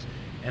one of those.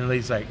 And the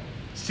lady's like,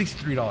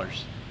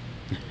 $63.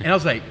 And I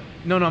was like,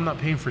 no, I'm not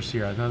paying for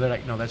Sierra. No, they're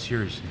like, no, that's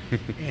yours.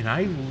 And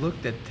I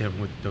looked at them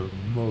with the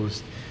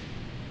most,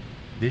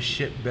 this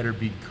shit better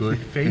be good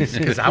face,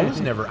 because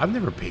I've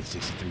never paid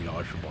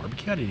 $63 for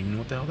barbecue. I didn't even know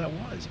what the hell that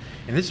was.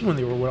 And this is when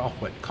they were off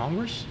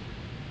Congress?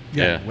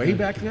 Yeah. Way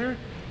back there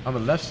on the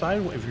left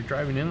side, if you're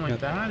driving in like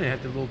that, it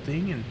had the little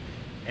thing,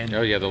 and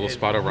Oh, yeah, the little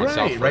spot over on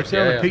South right First.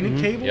 there Yeah, on yeah. the picnic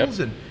Mhm. tables,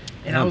 Yep.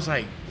 and I was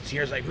like,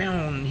 Sierra's like,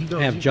 man, he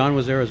goes, Yeah, John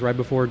was there. It was right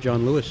before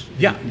John Lewis.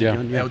 yeah.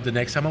 John, The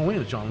next time I went, it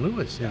was John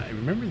Lewis. Yeah, I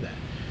remember that.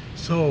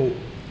 So,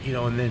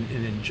 and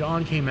then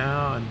John came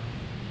out and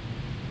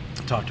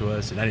talked to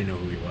us, and I didn't know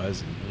who he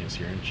was, and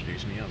Sierra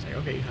introduced me. I was like,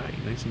 okay, hi,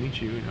 nice to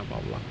meet you, blah blah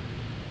blah.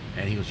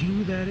 And he goes, you know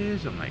who that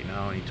is? I'm like,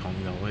 no. And he told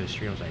me the whole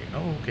history. I was like,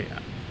 oh, okay.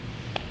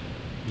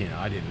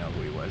 I didn't know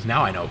who he was.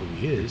 Now I know who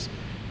he is.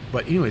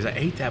 But anyways, I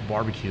ate that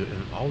barbecue,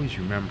 and I always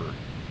remember.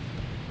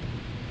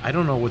 I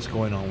don't know what's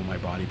going on with my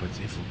body, but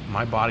if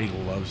my body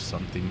loves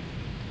something,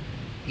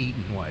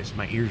 eating wise,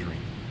 my ears ring.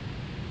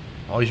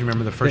 I always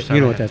remember the first time.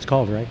 You know what that's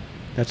called, right?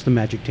 That's the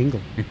magic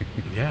tingle.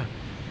 Yeah.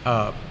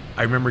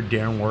 I remember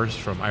Darren Worst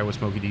from Iowa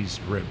Smoky D's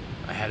rib.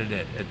 I had it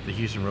at the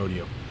Houston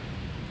Rodeo.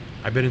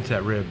 I bit into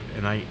that rib,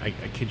 and I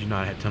kid you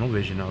not, I had tunnel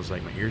vision. I was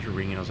like, my ears were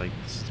ringing. I was like,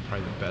 this is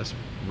probably the best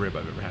rib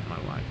I've ever had in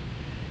my life.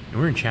 And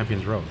we're in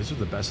Champions Row. This was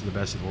the best of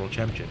the world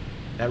championship.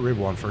 That rib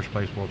won first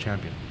place world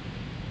champion.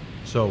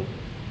 So,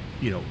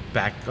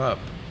 back up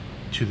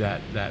to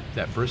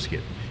that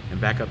brisket,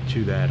 and back up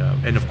to that,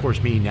 and of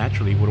course me,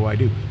 naturally, what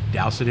do?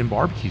 Douse it in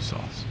barbecue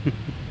sauce.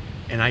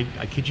 And I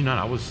kid you not,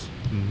 I was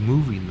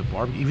moving the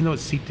barbecue, even though it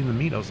seeped in the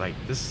meat. I was like,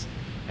 just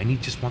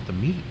want the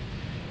meat,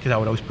 because I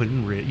would always put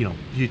in,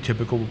 your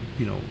typical,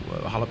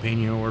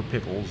 jalapeno or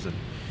pickles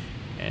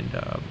and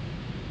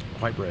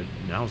white bread.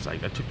 And I was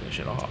like, I took that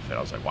shit off, and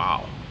I was like,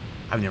 wow,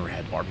 I've never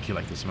had barbecue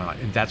like this in my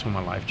life. And that's when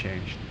my life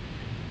changed.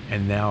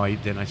 And now I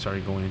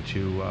started going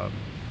into,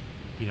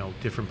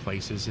 different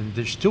places, and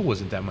there still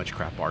wasn't that much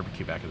crap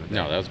barbecue back in the day.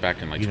 No, that was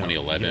back in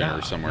 2011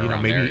 or somewhere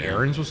around maybe there. Yeah.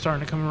 Aaron's was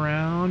starting to come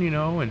around,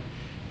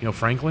 and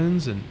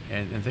Franklin's and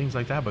things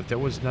like that. But there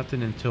was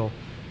nothing until,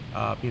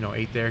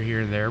 ate there,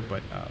 here and there.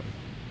 But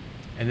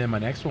and then my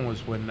next one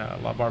was when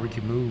La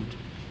Barbecue moved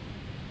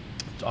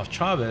off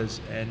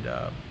Chavez, and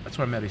that's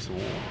when I met Issa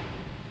Wool.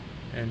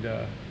 And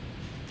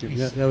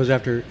That was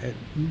after,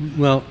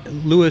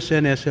 Lewis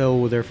and SL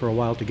were there for a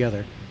while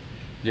together.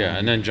 Yeah,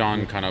 and then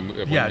John kind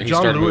of he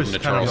John started Lewis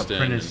moving to kind of Charleston.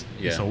 apprenticed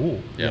Issa Wool.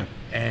 Yeah.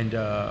 And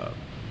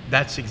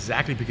that's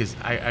exactly because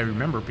I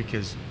remember,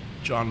 because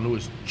John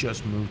Lewis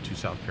just moved to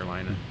South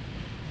Carolina,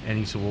 and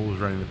Issa Wool was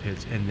running the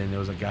pits, and then there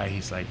was a guy,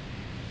 he's like,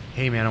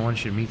 hey man, I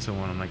want you to meet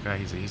someone. I'm like,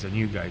 he's a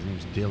new guy, his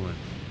name's Dylan.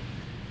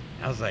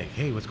 I was like,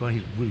 hey, what's going on?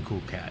 He's a really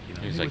cool cat,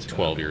 He's like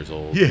 12 years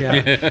old. Yeah,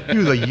 he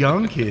was a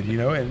young kid,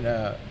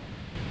 and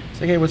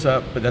like, hey, what's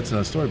up? But that's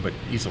another story. But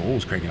East of Lowell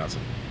was cranking out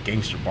some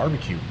gangster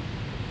barbecue.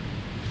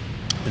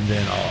 And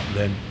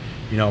then,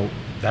 you know,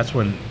 that's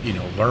when, you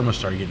know, Lerma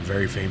started getting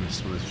very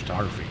famous with his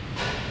photography.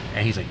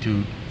 And he's like,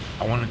 dude,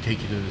 I want to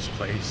take you to this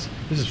place.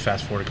 This is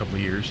fast forward a couple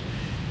of years.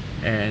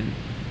 And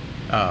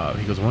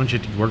he goes, we're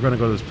going to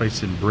go to this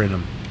place in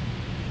Brenham.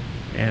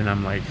 And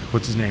I'm like,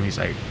 what's his name? He's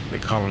like, they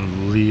call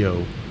him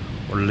Leo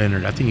or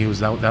Leonard. I think he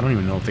was, I don't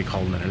even know if they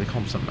call him Leonard. They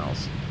call him something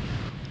else.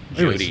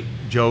 Jody.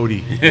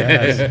 Jody.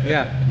 Yes.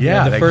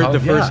 Yeah.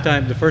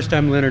 The The first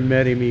time Leonard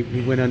met him,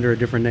 he went under a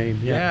different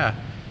name. Yeah.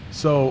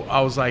 So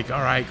I was like,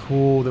 all right,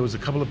 cool. There was a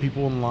couple of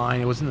people in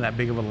line. It wasn't that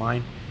big of a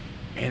line.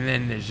 And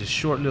then there's this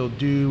short little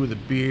dude with a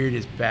beard.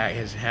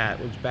 His hat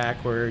was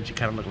backwards. He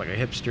kind of looked like a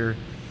hipster.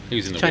 He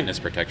was in the witness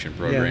protection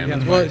program. Yeah.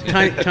 That's Well,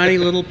 why. tiny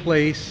little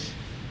place,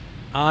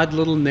 odd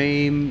little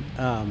name.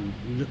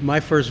 My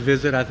first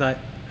visit, I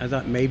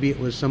thought maybe it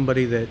was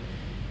somebody that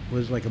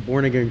was like a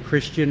born again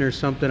Christian or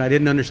something. I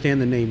didn't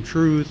understand the name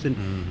Truth,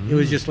 and it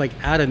was just like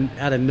out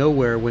of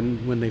nowhere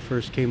when they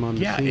first came on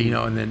the scene. Yeah, you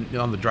know, and then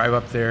on the drive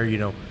up there, you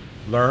know,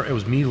 it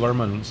was me,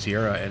 Lerma, and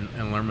Sierra,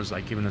 and Lerma's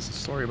like giving us a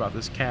story about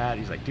this cat.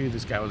 He's like, dude,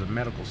 this guy was going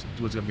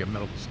to be a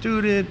medical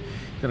student,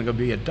 going to go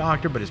be a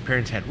doctor, but his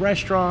parents had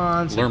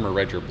restaurants. Lerma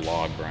read your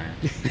blog, Brian.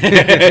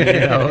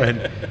 You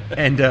know,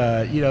 and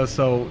you know,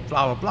 so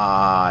blah blah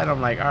blah, and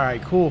I'm like, all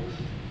right, cool,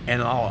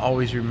 and I'll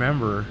always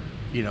remember,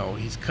 you know,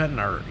 he's cutting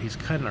our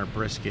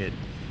brisket,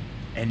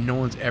 and no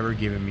one's ever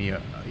given me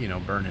a, you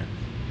know, burn-in.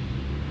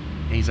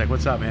 And he's like,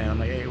 what's up, man? I'm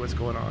like, hey, what's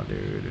going on,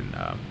 dude? And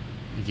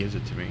he gives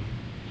it to me.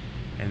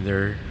 And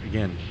there,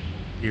 again,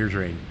 ears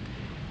ring.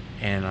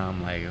 And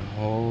I'm like,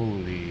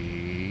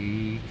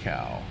 holy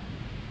cow.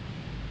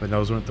 But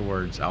those weren't the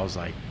words. I was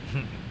like,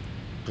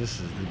 this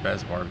is the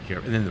best barbecue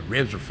ever. And then the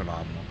ribs were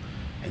phenomenal.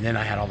 And then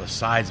I had all the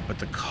sides, but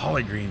the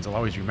collard greens I'll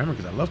always remember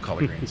because I love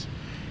collard greens.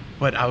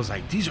 But I was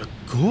like, these are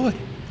good.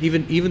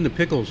 Even the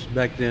pickles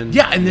back then.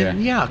 Yeah, and then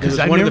It because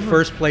was one of the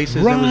first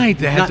places. Right,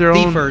 they had their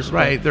own first,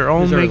 right, their it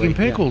own was making early,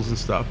 pickles and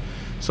stuff.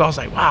 So I was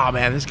like, wow,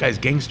 man, this guy's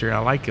gangster, and I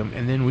like him.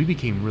 And then we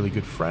became really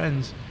good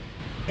friends,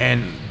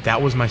 and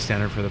that was my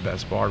standard for the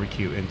best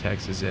barbecue in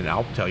Texas. And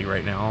I'll tell you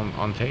right now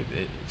on tape,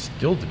 it's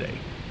still today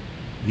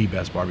the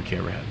best barbecue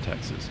I ever had in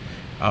Texas.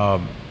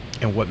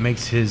 And what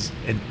makes okay,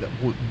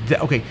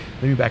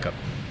 let me back up.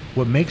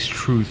 What makes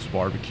Truth's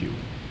barbecue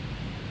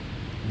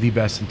the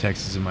best in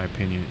Texas, in my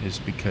opinion, is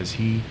because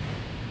he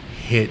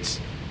hits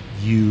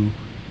you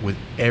with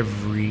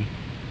every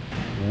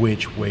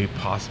which way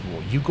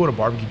possible. You go to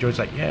barbecue joints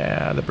like,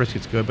 yeah, the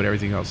brisket's good, but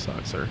everything else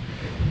sucks. Or,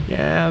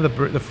 yeah,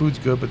 the food's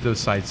good, but the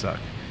sides suck.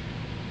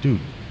 Dude,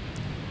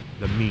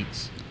 the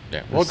meats.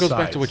 Yeah. Well, it goes back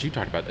to sides. what you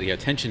talked about, the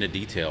attention to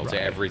detail, to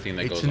Right. everything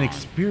that goes It's on. an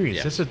experience.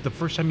 Yeah. This is the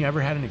first time you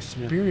ever had an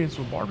experience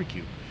with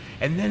barbecue.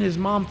 And then his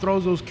mom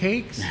throws those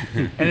cakes.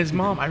 And his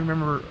mom, I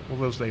remember, well,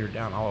 those later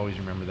down, I'll always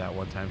remember that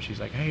one time. She's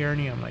like, hey,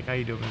 Ernie. I'm like, how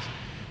you doing, Miss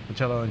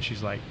Montello? And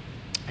she's like,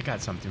 I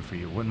got something for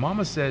you. When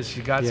Mama says she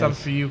got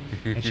something for you,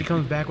 and she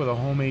comes back with a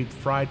homemade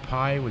fried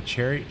pie with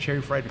cherry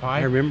fried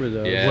pie. I remember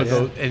those. Yeah. With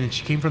those, and then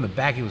she came from the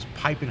back. It was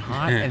piping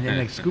hot, and then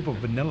a scoop of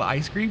vanilla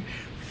ice cream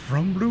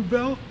from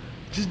Bluebell,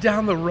 just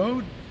down the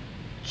road.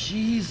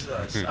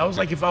 Jesus, I was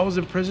like, if I was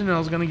in prison and I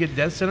was gonna get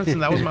death sentence,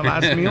 and that was my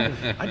last meal,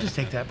 I'd just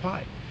take that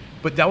pie.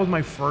 But that was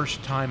my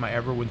first time I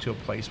ever went to a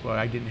place where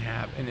I didn't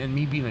have, and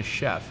me being a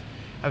chef,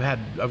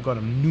 I've gone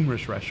to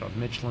numerous restaurants,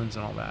 Michelin's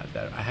and all that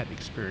I had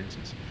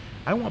experiences.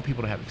 I want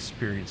people to have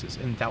experiences,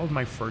 and that was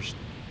my first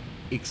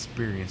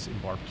experience in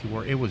barbecue,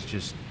 where it was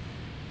just,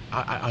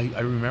 I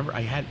remember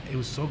it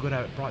was so good.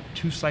 I brought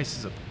 2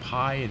 slices of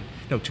pie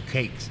and 2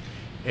 cakes.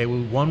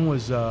 One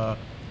was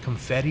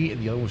confetti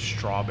and the other was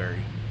strawberry.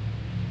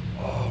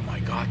 Oh my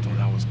God, though,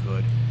 that was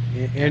good.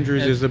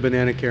 Andrews is the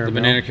banana caramel.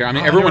 The banana caramel. I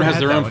mean, Oh, I everyone never has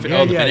had their that own. one. The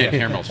Yeah, banana yeah.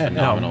 caramel's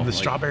phenomenal. No, the Like,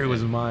 strawberry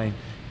was mine.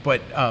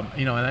 But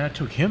and I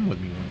took him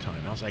with me one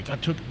time. I was like, I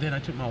took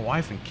my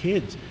wife and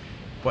kids.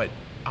 But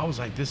I was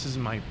like, this is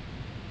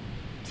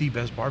the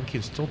best barbecue.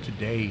 And still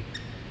today,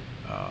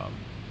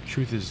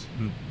 Truth is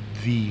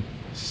the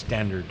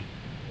standard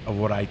of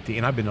what I think.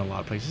 And I've been to a lot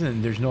of places,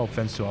 and there's no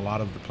offense to a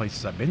lot of the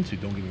places I've been to.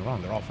 Don't get me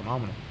wrong; they're all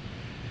phenomenal.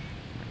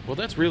 Well,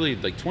 that's really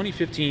like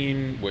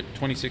 2015,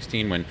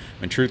 2016, when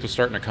Truth was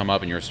starting to come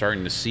up, and you were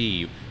starting to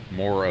see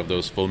more of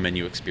those full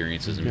menu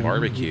experiences in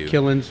barbecue.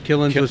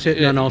 Killins was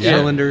hitting on all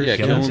cylinders. Yeah,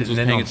 Killins, Killins was and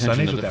then paying on attention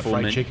Sundays to with the that full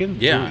fried menu. chicken.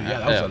 Yeah, Dude,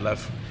 that was a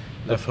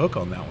left hook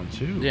on that one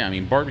too. Yeah, I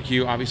mean,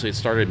 barbecue, obviously it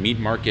started meat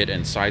market,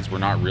 and sides were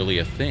not really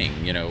a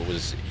thing. You know, it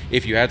was,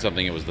 if you had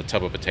something, it was the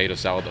tub of potato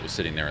salad that was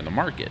sitting there in the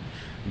market.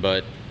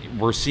 But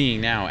we're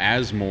seeing now,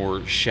 as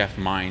more chef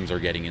minds are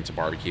getting into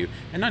barbecue,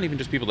 and not even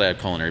just people that have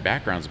culinary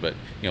backgrounds, but,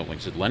 you know, like I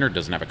said, Leonard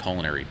doesn't have a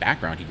culinary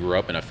background. He grew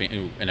up in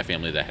a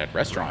family that had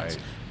restaurants.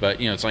 Right. But,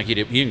 you know, it's like he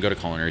didn't go to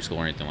culinary school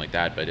or anything like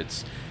that, but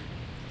it's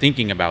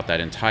thinking about that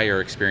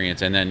entire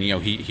experience. And then, you know,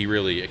 he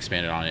really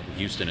expanded on it in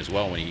Houston as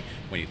well, when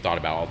he thought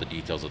about all the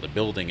details of the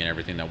building and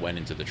everything that went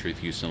into the Truth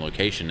Houston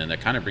location. And that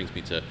kind of brings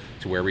me to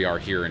where we are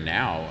here and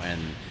now.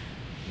 And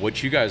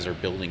what you guys are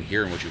building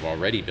here and what you've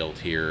already built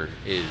here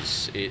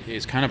is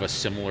kind of a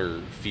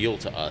similar feel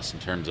to us in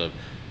terms of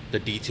the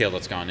detail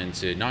that's gone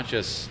into not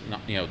just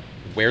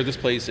where this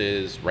place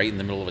is, right in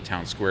the middle of a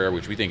town square,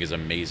 which we think is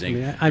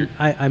amazing.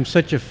 I'm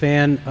such a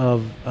fan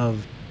of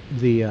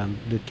the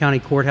county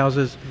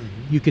courthouses.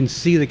 You can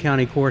see the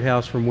county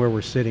courthouse from where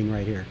we're sitting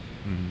right here.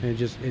 And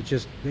it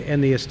just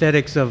and the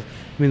aesthetics of,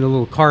 the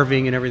little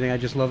carving and everything. I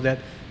just love that.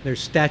 There's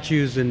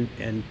statues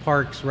and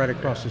parks right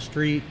across the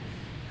street.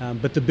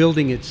 But the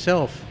building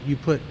itself, you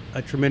put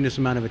a tremendous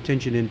amount of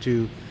attention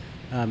into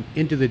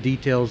the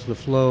details, the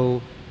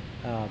flow.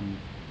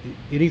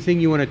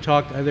 Anything you want to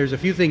talk? There's a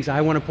few things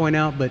I want to point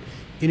out, but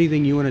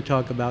anything you want to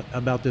talk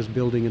about this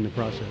building and the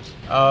process?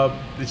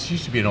 This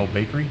used to be an old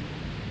bakery,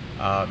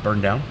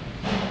 burned down.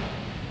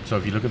 So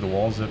if you look at the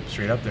walls up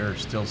straight up there,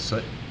 still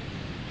soot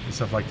and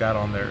stuff like that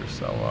on there.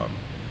 So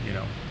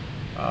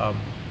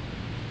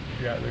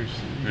there's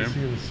you can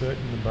see the soot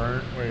and the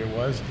burn where it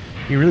was.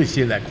 You really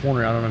see that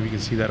corner. I don't know if you can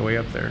see that way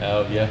up there.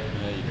 Oh yeah.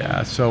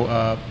 Yeah.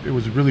 So it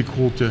was really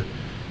cool to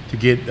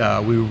get.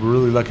 We were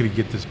really lucky to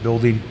get this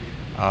building.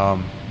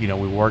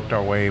 We worked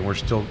our way, and we're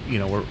still,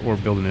 we're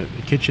building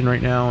a kitchen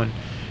right now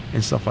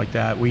and stuff like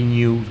that. We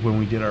knew when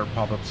we did our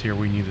pop-ups here,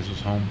 we knew this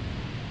was home,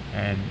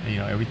 and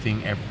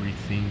everything that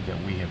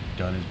we have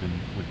done has been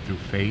through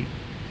fate.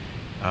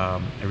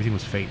 Everything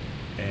was fate,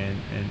 and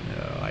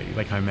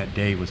like how I met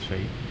Dave was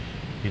fate.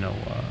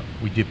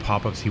 We did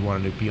pop-ups. He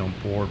wanted to be on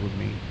board with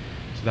me,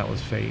 so that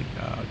was fate.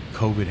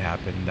 COVID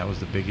happened. That was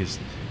the biggest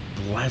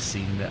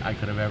blessing that I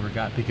could have ever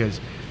got, because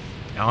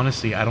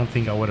honestly, I don't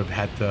think I would have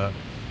had the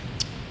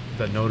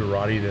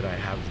notoriety that I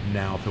have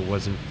now if it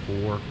wasn't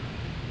for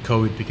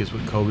COVID, because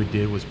what COVID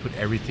did was put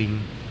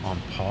everything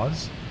on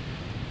pause,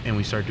 and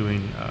we started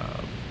doing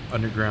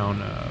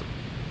underground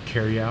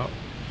carry out,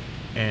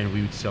 and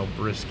we would sell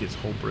briskets,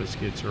 whole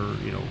briskets, or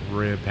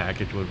rib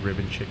package with rib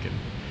and chicken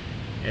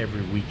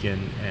every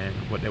weekend. And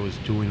what that was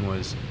doing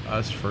was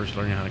us first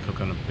learning how to cook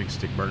on a big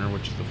stick burner,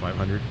 which is the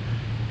 500,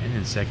 and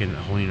then second,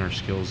 honing our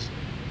skills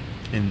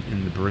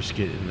in the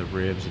brisket and the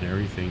ribs and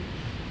everything.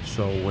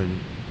 So when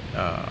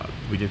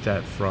we did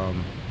that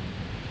from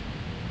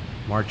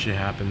March, it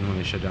happened when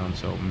they shut down,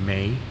 so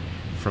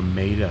from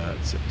May to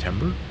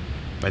September.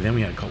 By then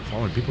we had a cult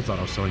following. People thought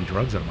I was selling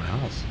drugs out of my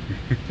house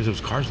because there was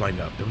cars lined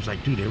up. It was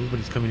like, dude,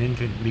 everybody's coming in,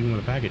 leaving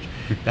with a package.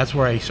 That's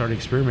where I started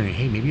experimenting.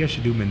 Hey, maybe I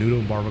should do menudo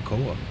and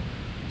barbacoa,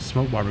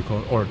 smoked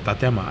barbacoa, or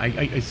tatema.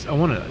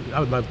 I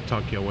would love to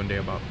talk to you one day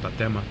about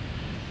tatema,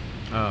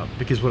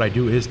 because what I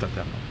do is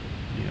tatema.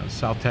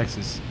 South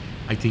Texas,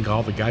 I think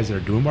all the guys that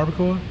are doing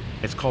barbacoa,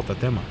 it's called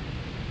tatema.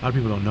 A lot of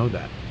people don't know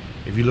that.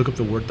 If you look up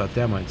the word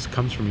tatema, it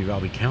comes from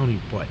Uvalde County,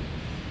 but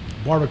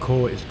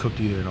barbacoa is cooked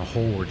either in a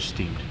whole or it's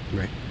steamed.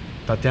 Right.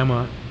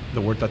 Tatema,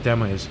 the word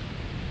tatema is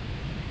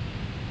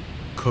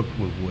cooked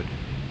with wood,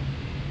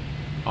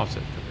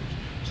 offset cookers.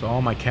 So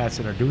all my cats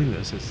that are doing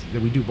this is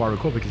that we do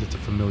barbacoa because it's a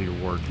familiar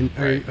word. And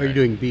are you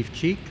doing beef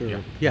cheek? Or?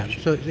 Yeah. Beef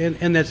cheek. So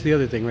and that's the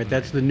other thing, right?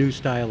 That's the new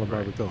style of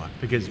barbacoa.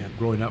 Because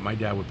growing up, my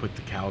dad would put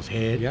the cow's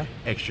head,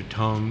 extra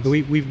tongues.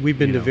 We've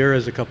been to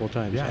Vera's a couple of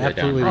times. Yeah,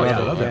 absolutely I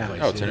love love it. that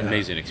place. Oh, it's an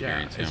amazing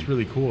experience. It's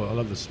really cool. I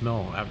love the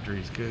smell after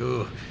he's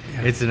good.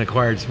 It's an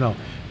acquired smell.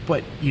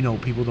 But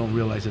people don't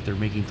realize that they're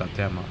making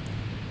tatema.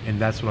 And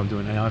that's what I'm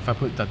doing. Now, if I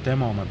put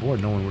tatema on my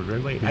board, no one would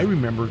relate. I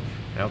remember,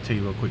 I'll tell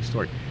you a little quick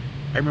story.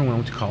 I remember when I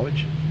went to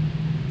college,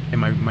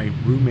 and my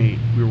roommate,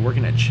 we were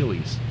working at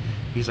Chili's.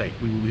 He's like,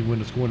 we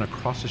went going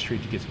across the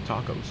street to get some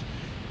tacos.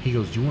 He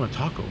goes, do you want a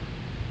taco?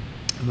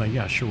 I'm like,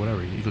 yeah, sure,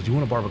 whatever. He goes, do you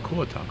want a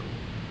barbacoa taco?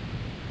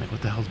 I'm like,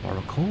 what the hell's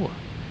barbacoa?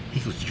 He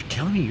goes, you're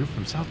telling me you're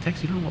from South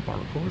Texas? You don't know what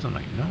barbacoa is? I'm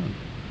like, no.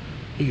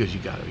 He goes, you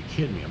gotta be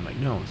kidding me. I'm like,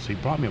 no. So he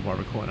brought me a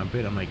barbacoa, and I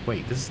bit. I'm like,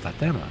 wait, this is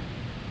tatema.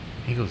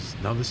 He goes,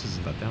 no, this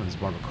isn't tatema, this is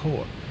barbacoa.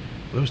 Well,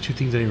 there was two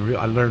things I didn't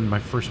realize. I learned my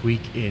first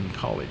week in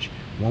college.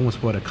 One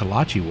was what a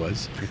kolache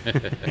was,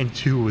 and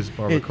two was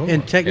barbacoa.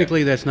 And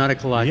technically, that's not a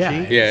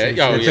kolache.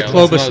 It's a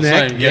Clovis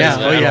snack.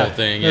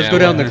 Thing. Let's go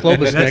down the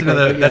Clovis snack.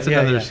 That's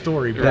another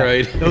story. But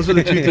right. Those are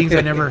the two things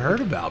I never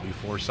heard about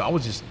before. So I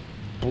was just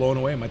blown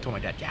away. I told my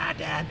dad, yeah,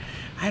 Dad,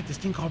 I have this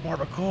thing called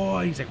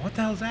barbacoa. He's like, what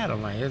the hell is that?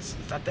 I'm like, it's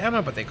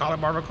tatema, but they call it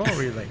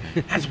barbacoa. He's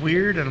like, that's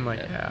weird. And I'm like,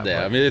 yeah.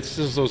 Yeah, I mean, it's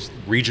just those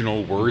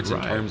regional words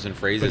and terms and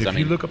phrases. But if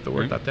you look up the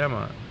word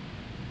tatema,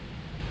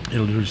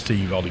 it'll just say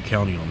Uvalde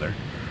County on there.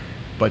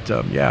 But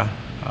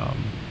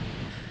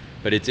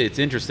But it's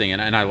interesting,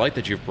 and I like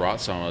that you've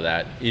brought some of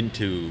that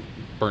into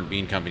Burnt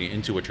Bean Company,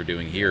 into what you're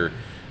doing here.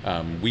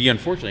 We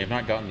unfortunately have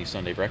not gotten the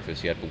Sunday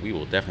breakfast yet, but we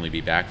will definitely be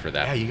back for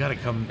that. Yeah, you got to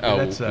come.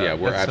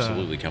 We're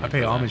absolutely coming. I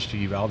pay for homage to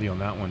Uvalde on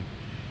that one,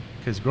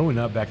 because growing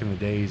up back in the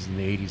days, in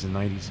the 80s and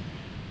 90s,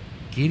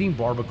 getting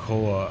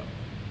barbacoa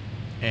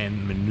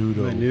and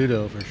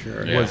menudo for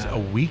sure was a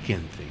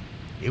weekend thing.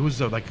 It was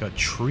like a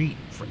treat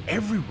for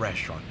every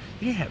restaurant.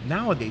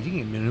 Nowadays you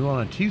can get menudo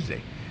on a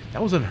Tuesday.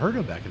 That was unheard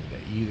of back in the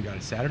day. You either got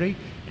it Saturday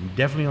and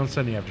definitely on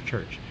Sunday after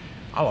church.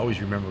 I'll always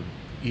remember,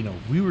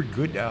 we were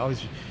good.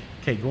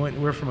 Okay,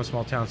 we're from a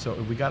small town, so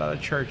if we got out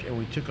of church and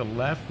we took a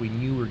left, we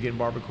knew we were getting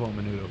barbacoa and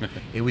menudo.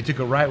 If we took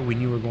a right, we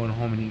knew we were going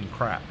home and eating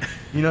crap.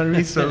 You know what I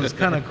mean? So it was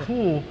kind of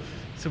cool.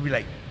 So we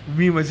like,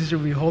 me and my sister,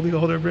 we hold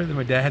our breath, and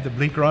my dad had the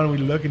blinker on, and we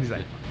look, and he's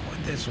like,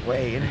 going this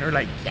way, and they're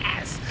like,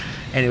 yes.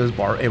 And it was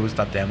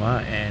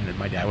tatema, and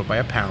my dad would buy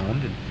a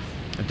pound and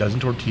a dozen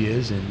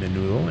tortillas and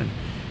menudo,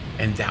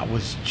 and that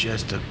was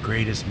just the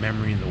greatest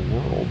memory in the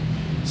world.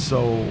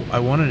 So I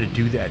wanted to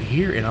do that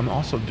here, and I'm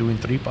also doing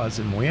tripas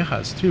and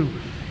mollejas too.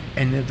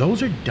 And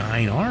those are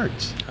dying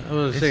arts. I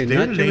was saying,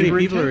 not too many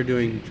people are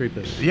doing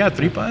tripas. Yeah,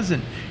 tripas,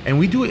 and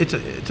we do it. It's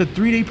a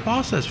 3-day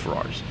process for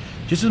ours.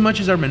 Just as much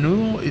as our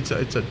menudo,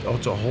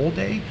 it's a whole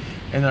day.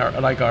 And our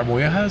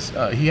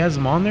mollejas, he has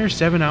them on there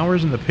 7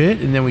 hours in the pit,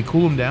 and then we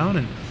cool them down,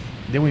 and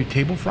then we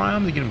table fry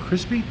them to get them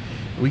crispy.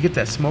 We get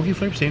that smoky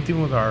flavor. Same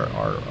thing with our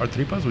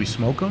tripas. We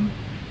smoke them,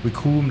 we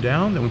cool them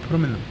down, then we put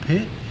them in the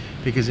pit,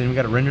 because then we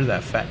got to render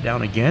that fat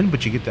down again,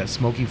 but you get that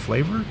smoky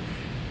flavor.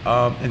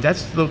 And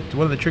that's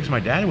one of the tricks my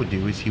dad would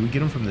do, is he would get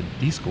them from the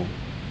diesel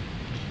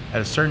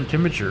at a certain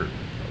temperature,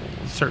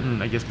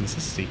 certain, I guess,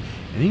 consistency,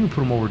 and then you would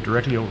put them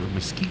directly over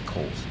mesquite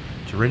coals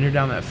to render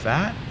down that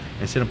fat,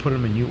 instead of putting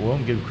them in new oil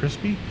and get them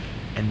crispy.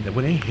 And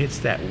when it hits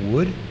that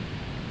wood,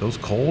 those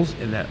coals,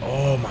 and that,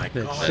 oh my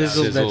That God,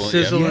 sizzle, that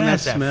sizzle and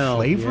that yes, smell.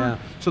 flavor. Yeah.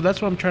 So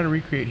that's what I'm trying to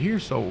recreate here.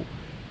 So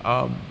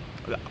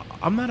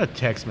I'm not a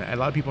Tex-Mex. A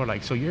lot of people are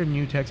like, so you're a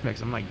new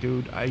Tex-Mex. I'm like,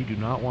 dude, I do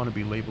not want to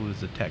be labeled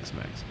as a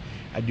Tex-Mex.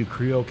 I do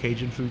Creole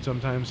Cajun food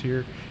sometimes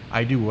here.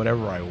 I do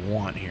whatever I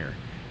want here.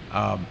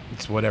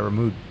 It's whatever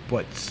mood.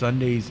 But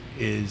Sundays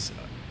is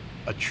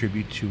a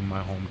tribute to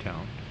my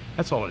hometown.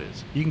 That's all it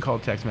is. You can call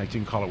it Tex-Mex.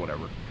 You can call it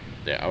whatever.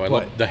 Yeah, I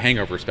love the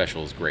Hangover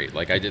special is great.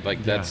 Like I did,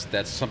 like that's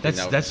something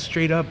that's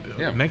straight up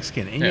Yeah.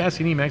 Mexican. And you Yeah.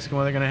 ask any Mexican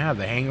what they're gonna have,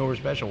 the Hangover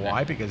special.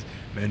 Why? Because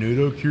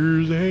menudo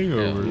cures the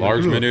hangover.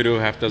 large Like, menudo,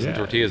 half dozen Yeah.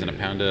 tortillas, and a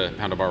pound of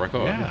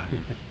barbacoa. Yeah,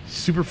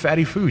 super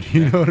fatty food.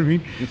 You know what I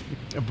mean?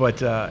 But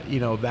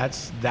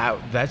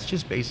that's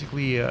just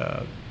basically.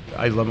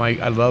 I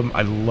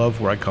love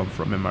where I come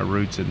from and my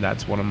roots, and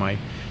that's one of my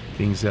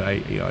things that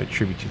I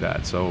attribute to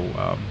that. So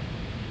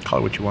call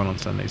it what you want on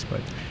Sundays,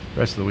 but the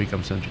rest of the week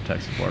I'm Central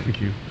Texas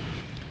barbecue.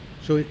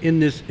 So in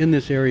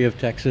this area of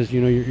Texas,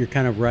 you're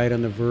kind of right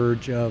on the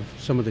verge of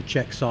some of the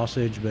Czech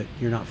sausage, but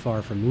you're not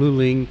far from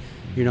Luling,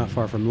 you're not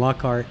far from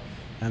Lockhart,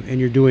 and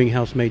you're doing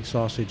house-made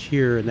sausage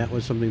here, and that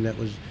was something that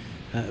was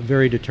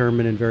very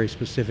determined and very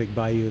specific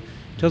by you.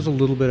 Tell us a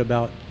little bit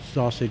about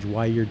sausage,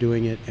 why you're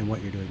doing it, and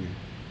what you're doing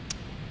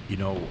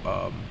here.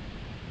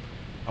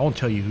 I won't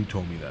tell you who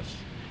told me this.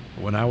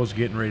 When I was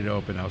getting ready to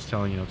open, I was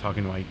talking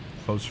to my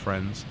close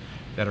friends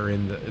that are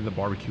in the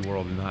barbecue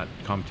world, and not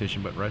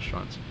competition but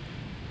restaurants.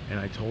 And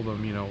I told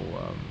them,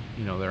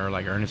 they're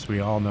like, Ernest, we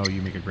all know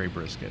you make a great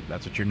brisket.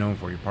 That's what you're known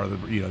for. You're part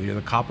of the, you're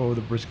the capo of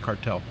the brisket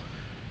cartel.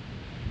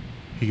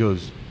 He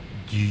goes,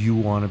 do you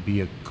want to be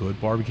a good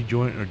barbecue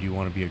joint, or do you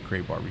want to be a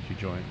great barbecue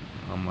joint?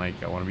 I'm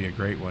like, I want to be a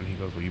great one. He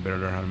goes, well, you better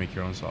learn how to make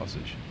your own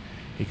sausage.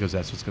 He goes,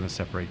 that's what's going to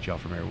separate y'all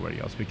from everybody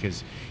else.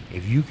 Because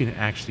if you can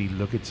actually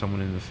look at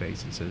someone in the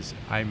face and says,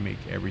 I make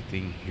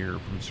everything here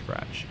from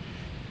scratch,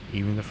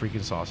 even the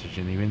freaking sausage,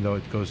 and even though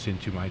it goes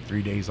into my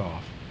 3 days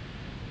off,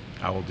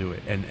 I will do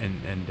it. And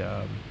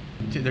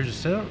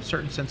there's a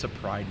certain sense of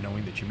pride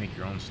knowing that you make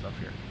your own stuff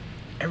here.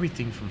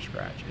 Everything from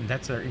scratch. And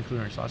that's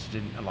including our sausage.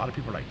 And a lot of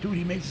people are like, dude,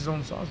 he makes his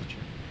own sausage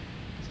here.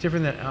 It's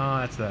different than,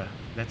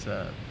 that's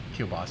a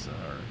kielbasa,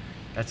 or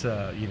that's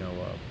a,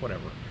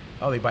 whatever.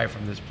 Oh, they buy it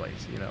from this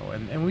place,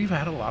 And we've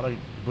had a lot of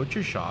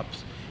butcher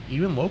shops,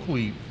 even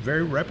locally,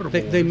 very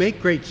reputable. They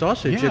make great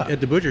sausage Yeah.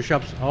 at the butcher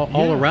shops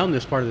all around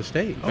this part of the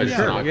state. Oh, But yeah. it's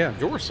not Yeah.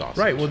 your sausage.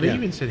 Right. Well, they Yeah.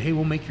 even said, hey,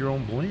 we'll make your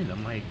own blend.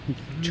 I'm like,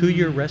 To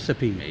your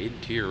recipe.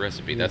 Made to your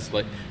recipe.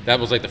 That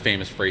was like the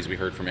famous phrase we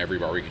heard from every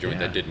barbecue joint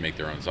Yeah. that didn't make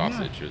their own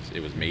sausage.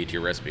 It was made to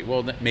your recipe.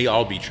 Well, that may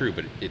all be true,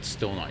 but it's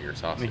still not your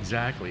sausage.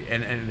 exactly.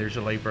 And there's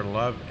a labor of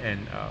love,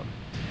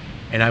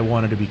 and I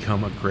wanted to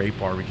become a great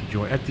barbecue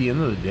joint. At the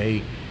end of the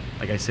day,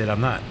 like I said,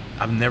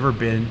 I've never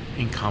been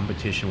in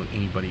competition with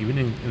anybody. Even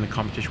in the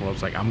competition world,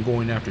 it's like I'm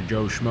going after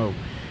Joe Schmo.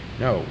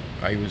 No,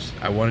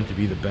 I wanted to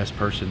be the best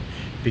person,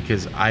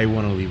 because I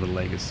want to leave a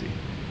legacy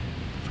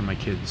for my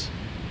kids,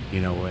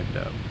 and I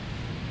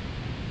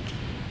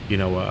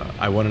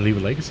want to leave a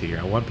legacy here.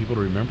 I want people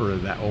to remember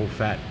that old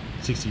fat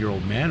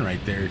 60-year-old man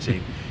right there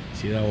saying,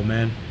 see that old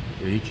man?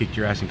 He kicked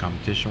your ass in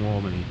competition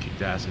world, and he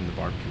kicked ass in the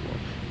barbecue world.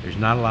 There's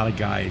not a lot of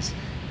guys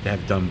that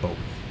have done both,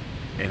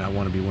 and I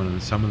want to be one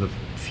of some of the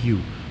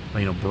few.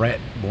 Brett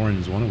Boren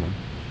is one of them,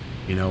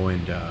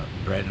 and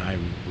Brett and I,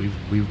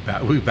 we've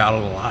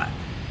battled a lot,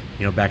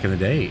 back in the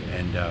day,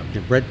 and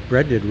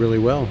Brett did really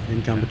well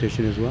in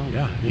competition as well.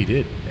 yeah, he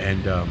did,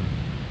 and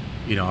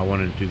I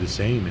wanted to do the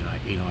same, and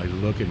I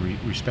look and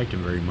respect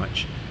him very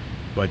much,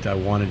 but I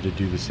wanted to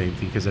do the same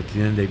thing, because at the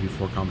end of the day,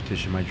 before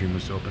competition, my dream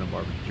was to open a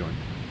barbecue joint,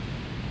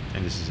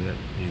 and this is it.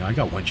 I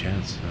got one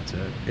chance. That's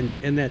it.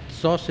 And that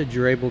sausage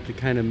you're able to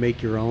kind of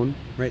make your own,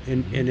 right?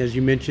 And as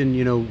you mentioned,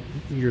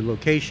 your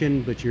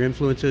location, but your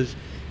influences.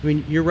 I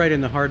mean, you're right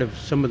in the heart of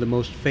some of the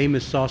most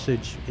famous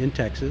sausage in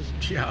Texas.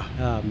 Yeah.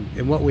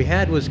 And what we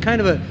had was kind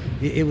of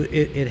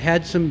it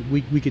had some,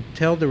 we could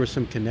tell there were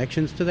some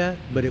connections to that,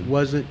 but it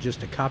wasn't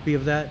just a copy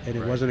of that, and it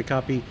Right. wasn't a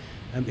copy.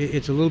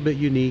 It's a little bit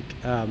unique.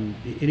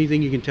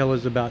 Anything you can tell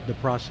us about the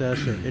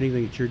process or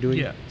anything that you're doing?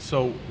 Yeah.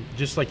 So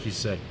just like you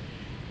said,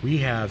 we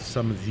have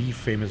some of the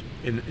famous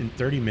in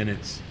 30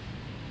 minutes.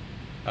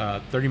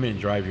 30-minute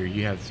drive here,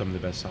 you have some of the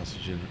best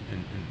sausage in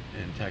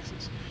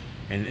Texas,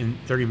 and in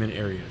 30-minute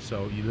area.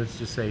 So let's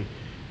just say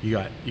you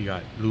got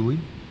Luling,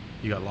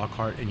 you got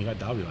Lockhart, and you got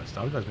Davilas.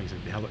 Davilas makes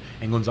a hell of,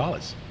 and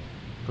Gonzalez.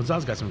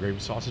 Gonzalez got some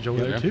great sausage over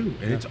there too,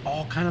 and it's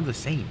all kind of the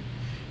same.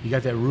 You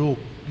got that real,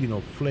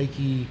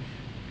 flaky,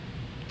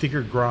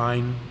 thicker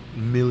grind,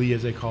 millie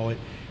as they call it,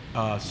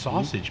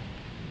 sausage,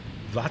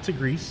 lots of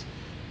grease,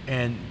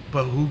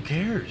 but who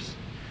cares?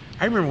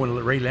 I remember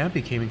when Ray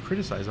Lampe came and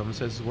criticized him and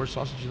says, "The worst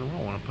sausage in the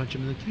world." I want to punch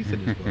him in the teeth in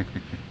his book.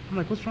 I'm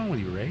like, "What's wrong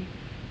with you, Ray?"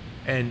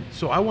 And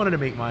so I wanted to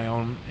make my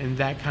own in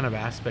that kind of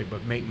aspect,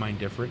 but make mine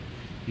different.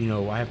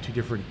 I have 2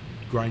 different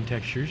grind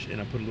textures, and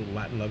I put a little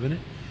Latin love in it,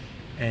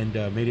 and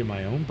made it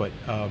my own. But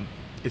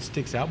it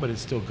sticks out, but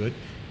it's still good.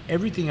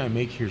 Everything I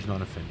make here is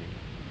non-offending.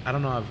 I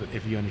don't know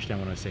if you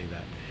understand when I say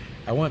that.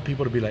 I want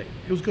people to be like,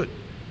 "It was good."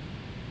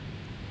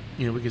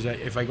 Because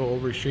if I go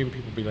over extreme,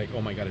 people be like,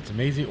 "Oh my God, it's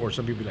amazing," or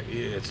some people be like,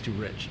 "It's too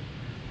rich."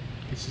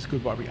 It's just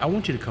good barbecue. I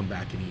want you to come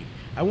back and eat.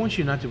 I want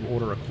you not to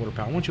order a quarter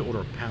pound. I want you to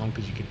order a pound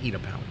because you can eat a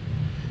pound.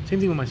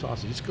 Same thing with my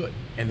sausage. It's good.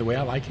 And the way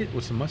I like it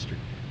was some mustard.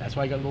 That's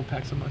why I got little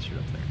packs of mustard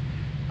up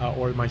there,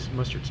 or my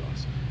mustard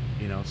sauce.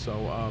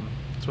 So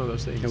it's one of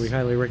those things. And we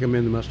highly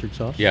recommend the mustard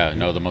sauce. Yeah,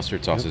 no, the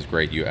mustard sauce is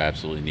great. You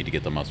absolutely need to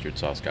get the mustard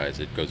sauce, guys.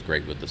 It goes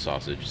great with the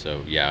sausage.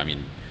 So yeah, I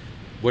mean,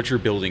 what you're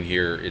building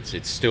here,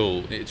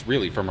 it's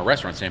really, from a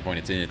restaurant standpoint,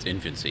 it's in its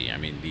infancy. I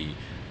mean,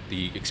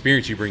 the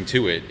experience you bring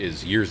to it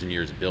is years and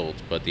years built,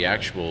 but the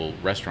actual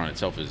restaurant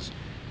itself has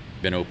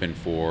been open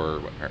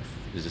for,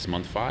 is this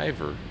month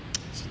 5 or?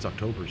 Since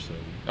October, so.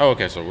 Oh,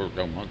 okay, so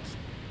we're month.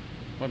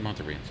 What month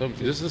are we in? So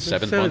this is the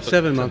 7th month.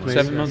 7 month, maybe.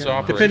 7 months of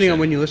operation. Depending on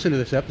when you listen to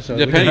this episode.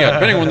 Depending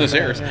on when this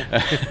airs.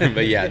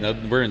 But yeah, no,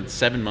 we're in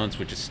 7 months,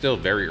 which is still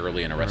very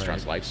early in a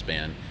restaurant's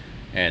lifespan.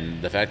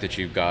 And the fact that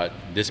you've got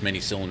this many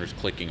cylinders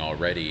clicking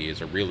already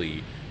is a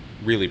really,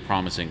 really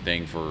promising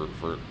thing for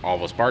all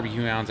of us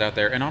barbecue hounds out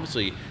there. And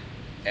obviously,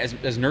 as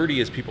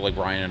nerdy as people like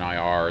Brian and I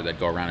are that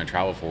go around and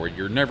travel for it,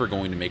 you're never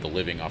going to make a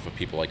living off of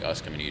people like us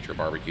coming to eat your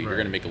barbecue. You're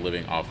going to make a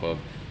living off of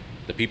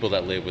the people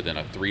that live within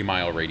a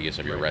 3-mile radius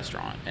of your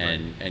restaurant.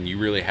 And you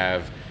really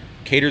have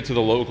catered to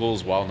the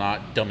locals while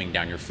not dumbing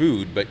down your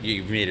food, but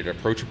you've made it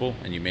approachable,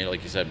 and you made it,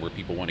 like you said, where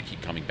people want to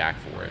keep coming back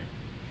for it.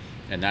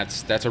 And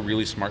that's a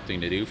really smart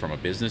thing to do from a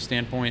business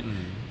standpoint.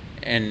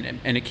 And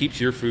it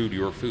keeps your food,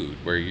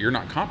 where you're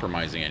not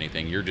compromising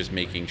anything. You're just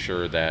making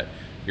sure that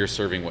you're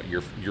serving what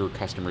your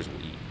customers will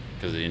eat.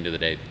 Because at the end of the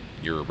day,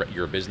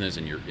 you're a business,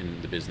 and you're in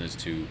the business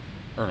to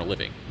earn a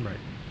living. Right.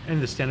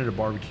 And the standard of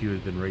barbecue has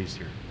been raised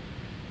here.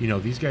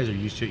 These guys are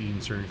used to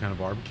eating certain kind of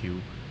barbecue,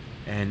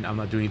 and I'm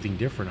not doing anything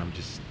different. I'm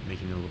just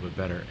making it a little bit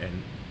better.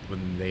 And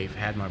when they've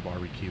had my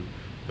barbecue,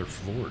 they're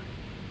floored.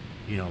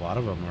 A lot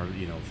of them are,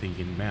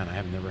 thinking, "Man, I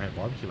have never had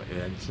barbecue like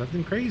that." It's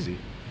nothing crazy.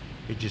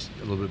 It's just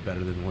a little bit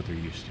better than what they're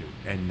used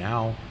to. And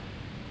now,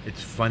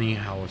 it's funny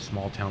how a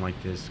small town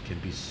like this can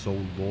be so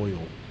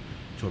loyal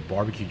to a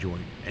barbecue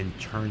joint and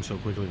turn so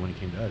quickly when it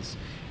came to us.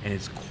 And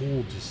it's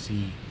cool to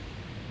see.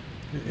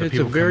 It's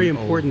a very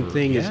coming important over.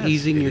 thing, Yes, is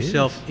easing it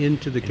yourself is.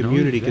 into the And not only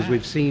community, because that-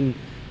 we've seen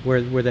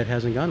where that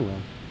hasn't gone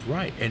well.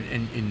 Right,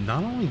 and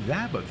not only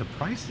that, but the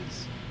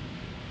prices.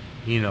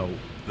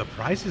 The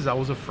prices, I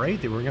was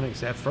afraid they were going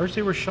to. At first,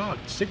 they were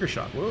shocked, sticker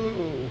shock.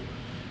 Whoa!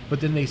 But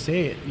then they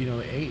say it.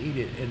 They ate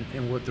it,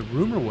 and what the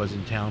rumor was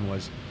in town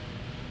was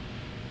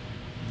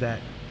that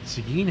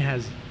Seguin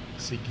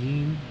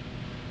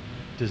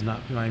does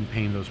not mind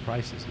paying those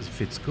prices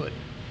if it's good.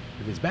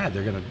 If it's bad,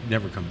 they're going to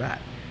never come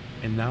back.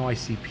 And now I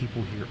see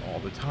people here all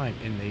the time,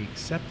 and they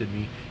accepted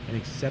me and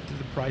accepted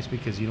the price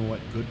because you know what?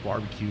 Good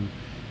barbecue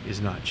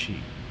is not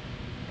cheap.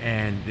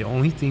 And the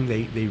only thing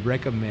they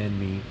recommend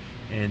me,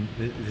 and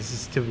this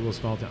is typical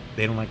small town,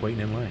 they don't like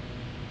waiting in line.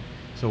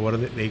 So what are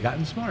they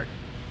gotten smart?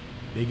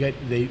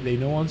 They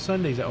know on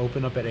Sundays I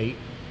open up at 8,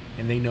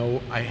 and they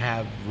know I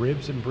have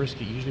ribs and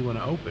brisket usually when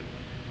I open.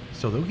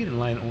 So they'll get in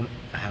line,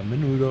 have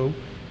menudo,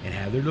 and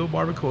have their little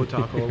barbacoa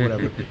taco or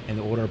whatever, and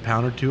they'll order a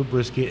pound or 2 of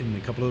brisket and a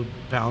couple of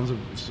pounds of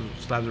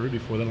slabs of rib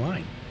before the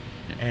line.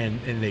 And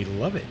they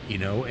love it,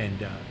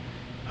 and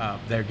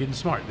they're getting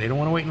smart. They don't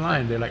want to wait in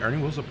line. They're like,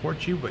 "Ernie, we'll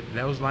support you, but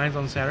those lines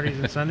on Saturdays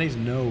and Sundays,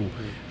 no."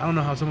 I don't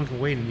know how someone can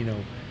wait.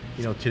 And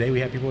today we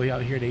have people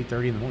out here at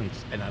 8:30 in the morning,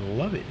 and I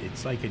love it.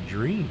 It's like a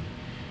dream.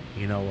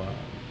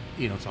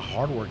 It's a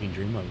hard-working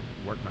dream.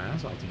 I worked my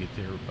ass off to get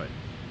there, but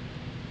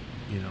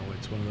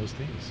it's one of those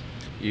things.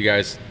 You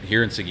guys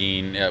here in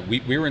Seguin,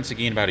 we were in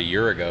Seguin about a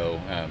year ago,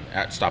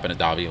 stopping at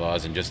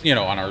Davila's and just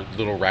on our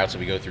little routes that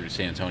we go through to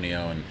San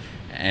Antonio,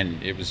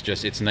 and it was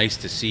just, it's nice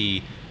to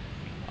see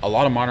a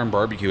lot of modern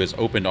barbecue has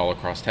opened all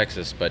across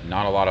Texas, but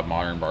not a lot of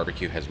modern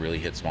barbecue has really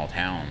hit small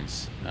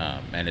towns.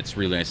 And it's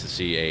really nice to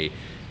see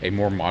a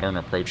more modern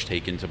approach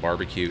taken to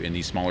barbecue in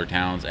these smaller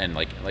towns. And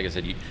like I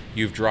said,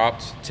 you've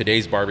dropped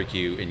today's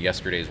barbecue in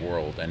yesterday's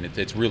world, and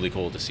it's really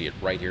cool to see it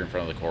right here in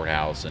front of the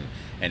courthouse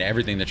and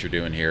everything that you're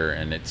doing here.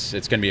 And it's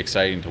going to be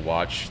exciting to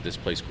watch this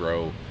place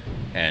grow.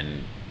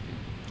 And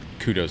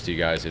kudos to you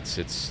guys.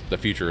 It's the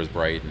future is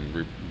bright, and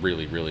we're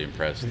really, really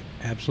impressed.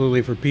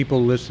 Absolutely. For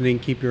people listening,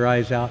 keep your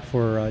eyes out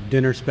for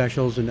dinner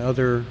specials and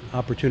other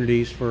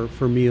opportunities for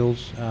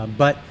meals.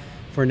 But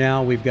for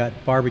now, we've got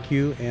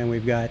barbecue and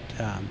we've got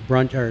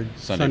brunch or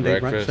Sunday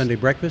breakfast. Sunday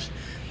breakfast.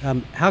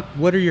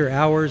 What are your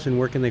hours and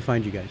where can they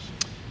find you guys?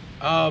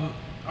 Our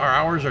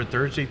hours are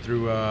Thursday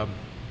through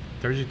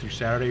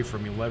Saturday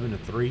from 11 to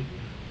 3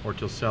 or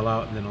till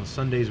sellout, and then on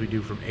Sundays we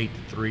do from 8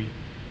 to 3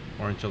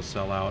 or until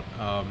sellout.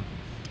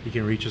 You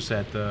can reach us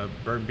at the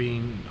Burnt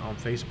Bean on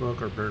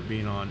Facebook or Burnt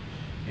Bean on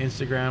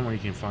Instagram, where you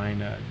can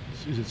find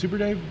is it Super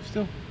Dave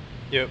still?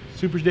 Yep.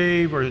 Super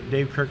Dave or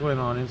Dave Kirkland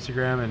on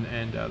Instagram,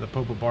 and the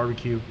Popa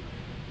Barbecue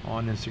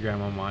on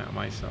Instagram on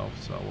myself.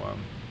 So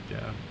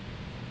yeah.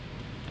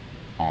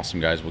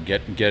 Awesome, guys. Well,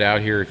 get out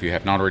here. If you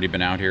have not already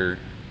been out here,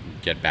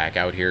 get back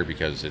out here,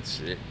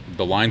 because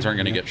the lines aren't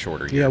going to get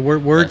shorter here. Yeah,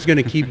 word's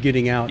going to keep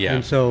getting out, Yeah.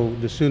 and so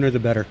the sooner the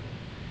better.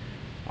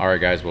 All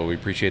right, guys. Well, we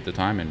appreciate the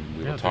time, and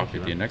we will Yeah, talk thank you,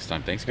 with you man. next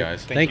time. Thanks,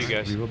 guys. Thank Thanks. you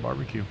guys. Viva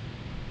Barbecue.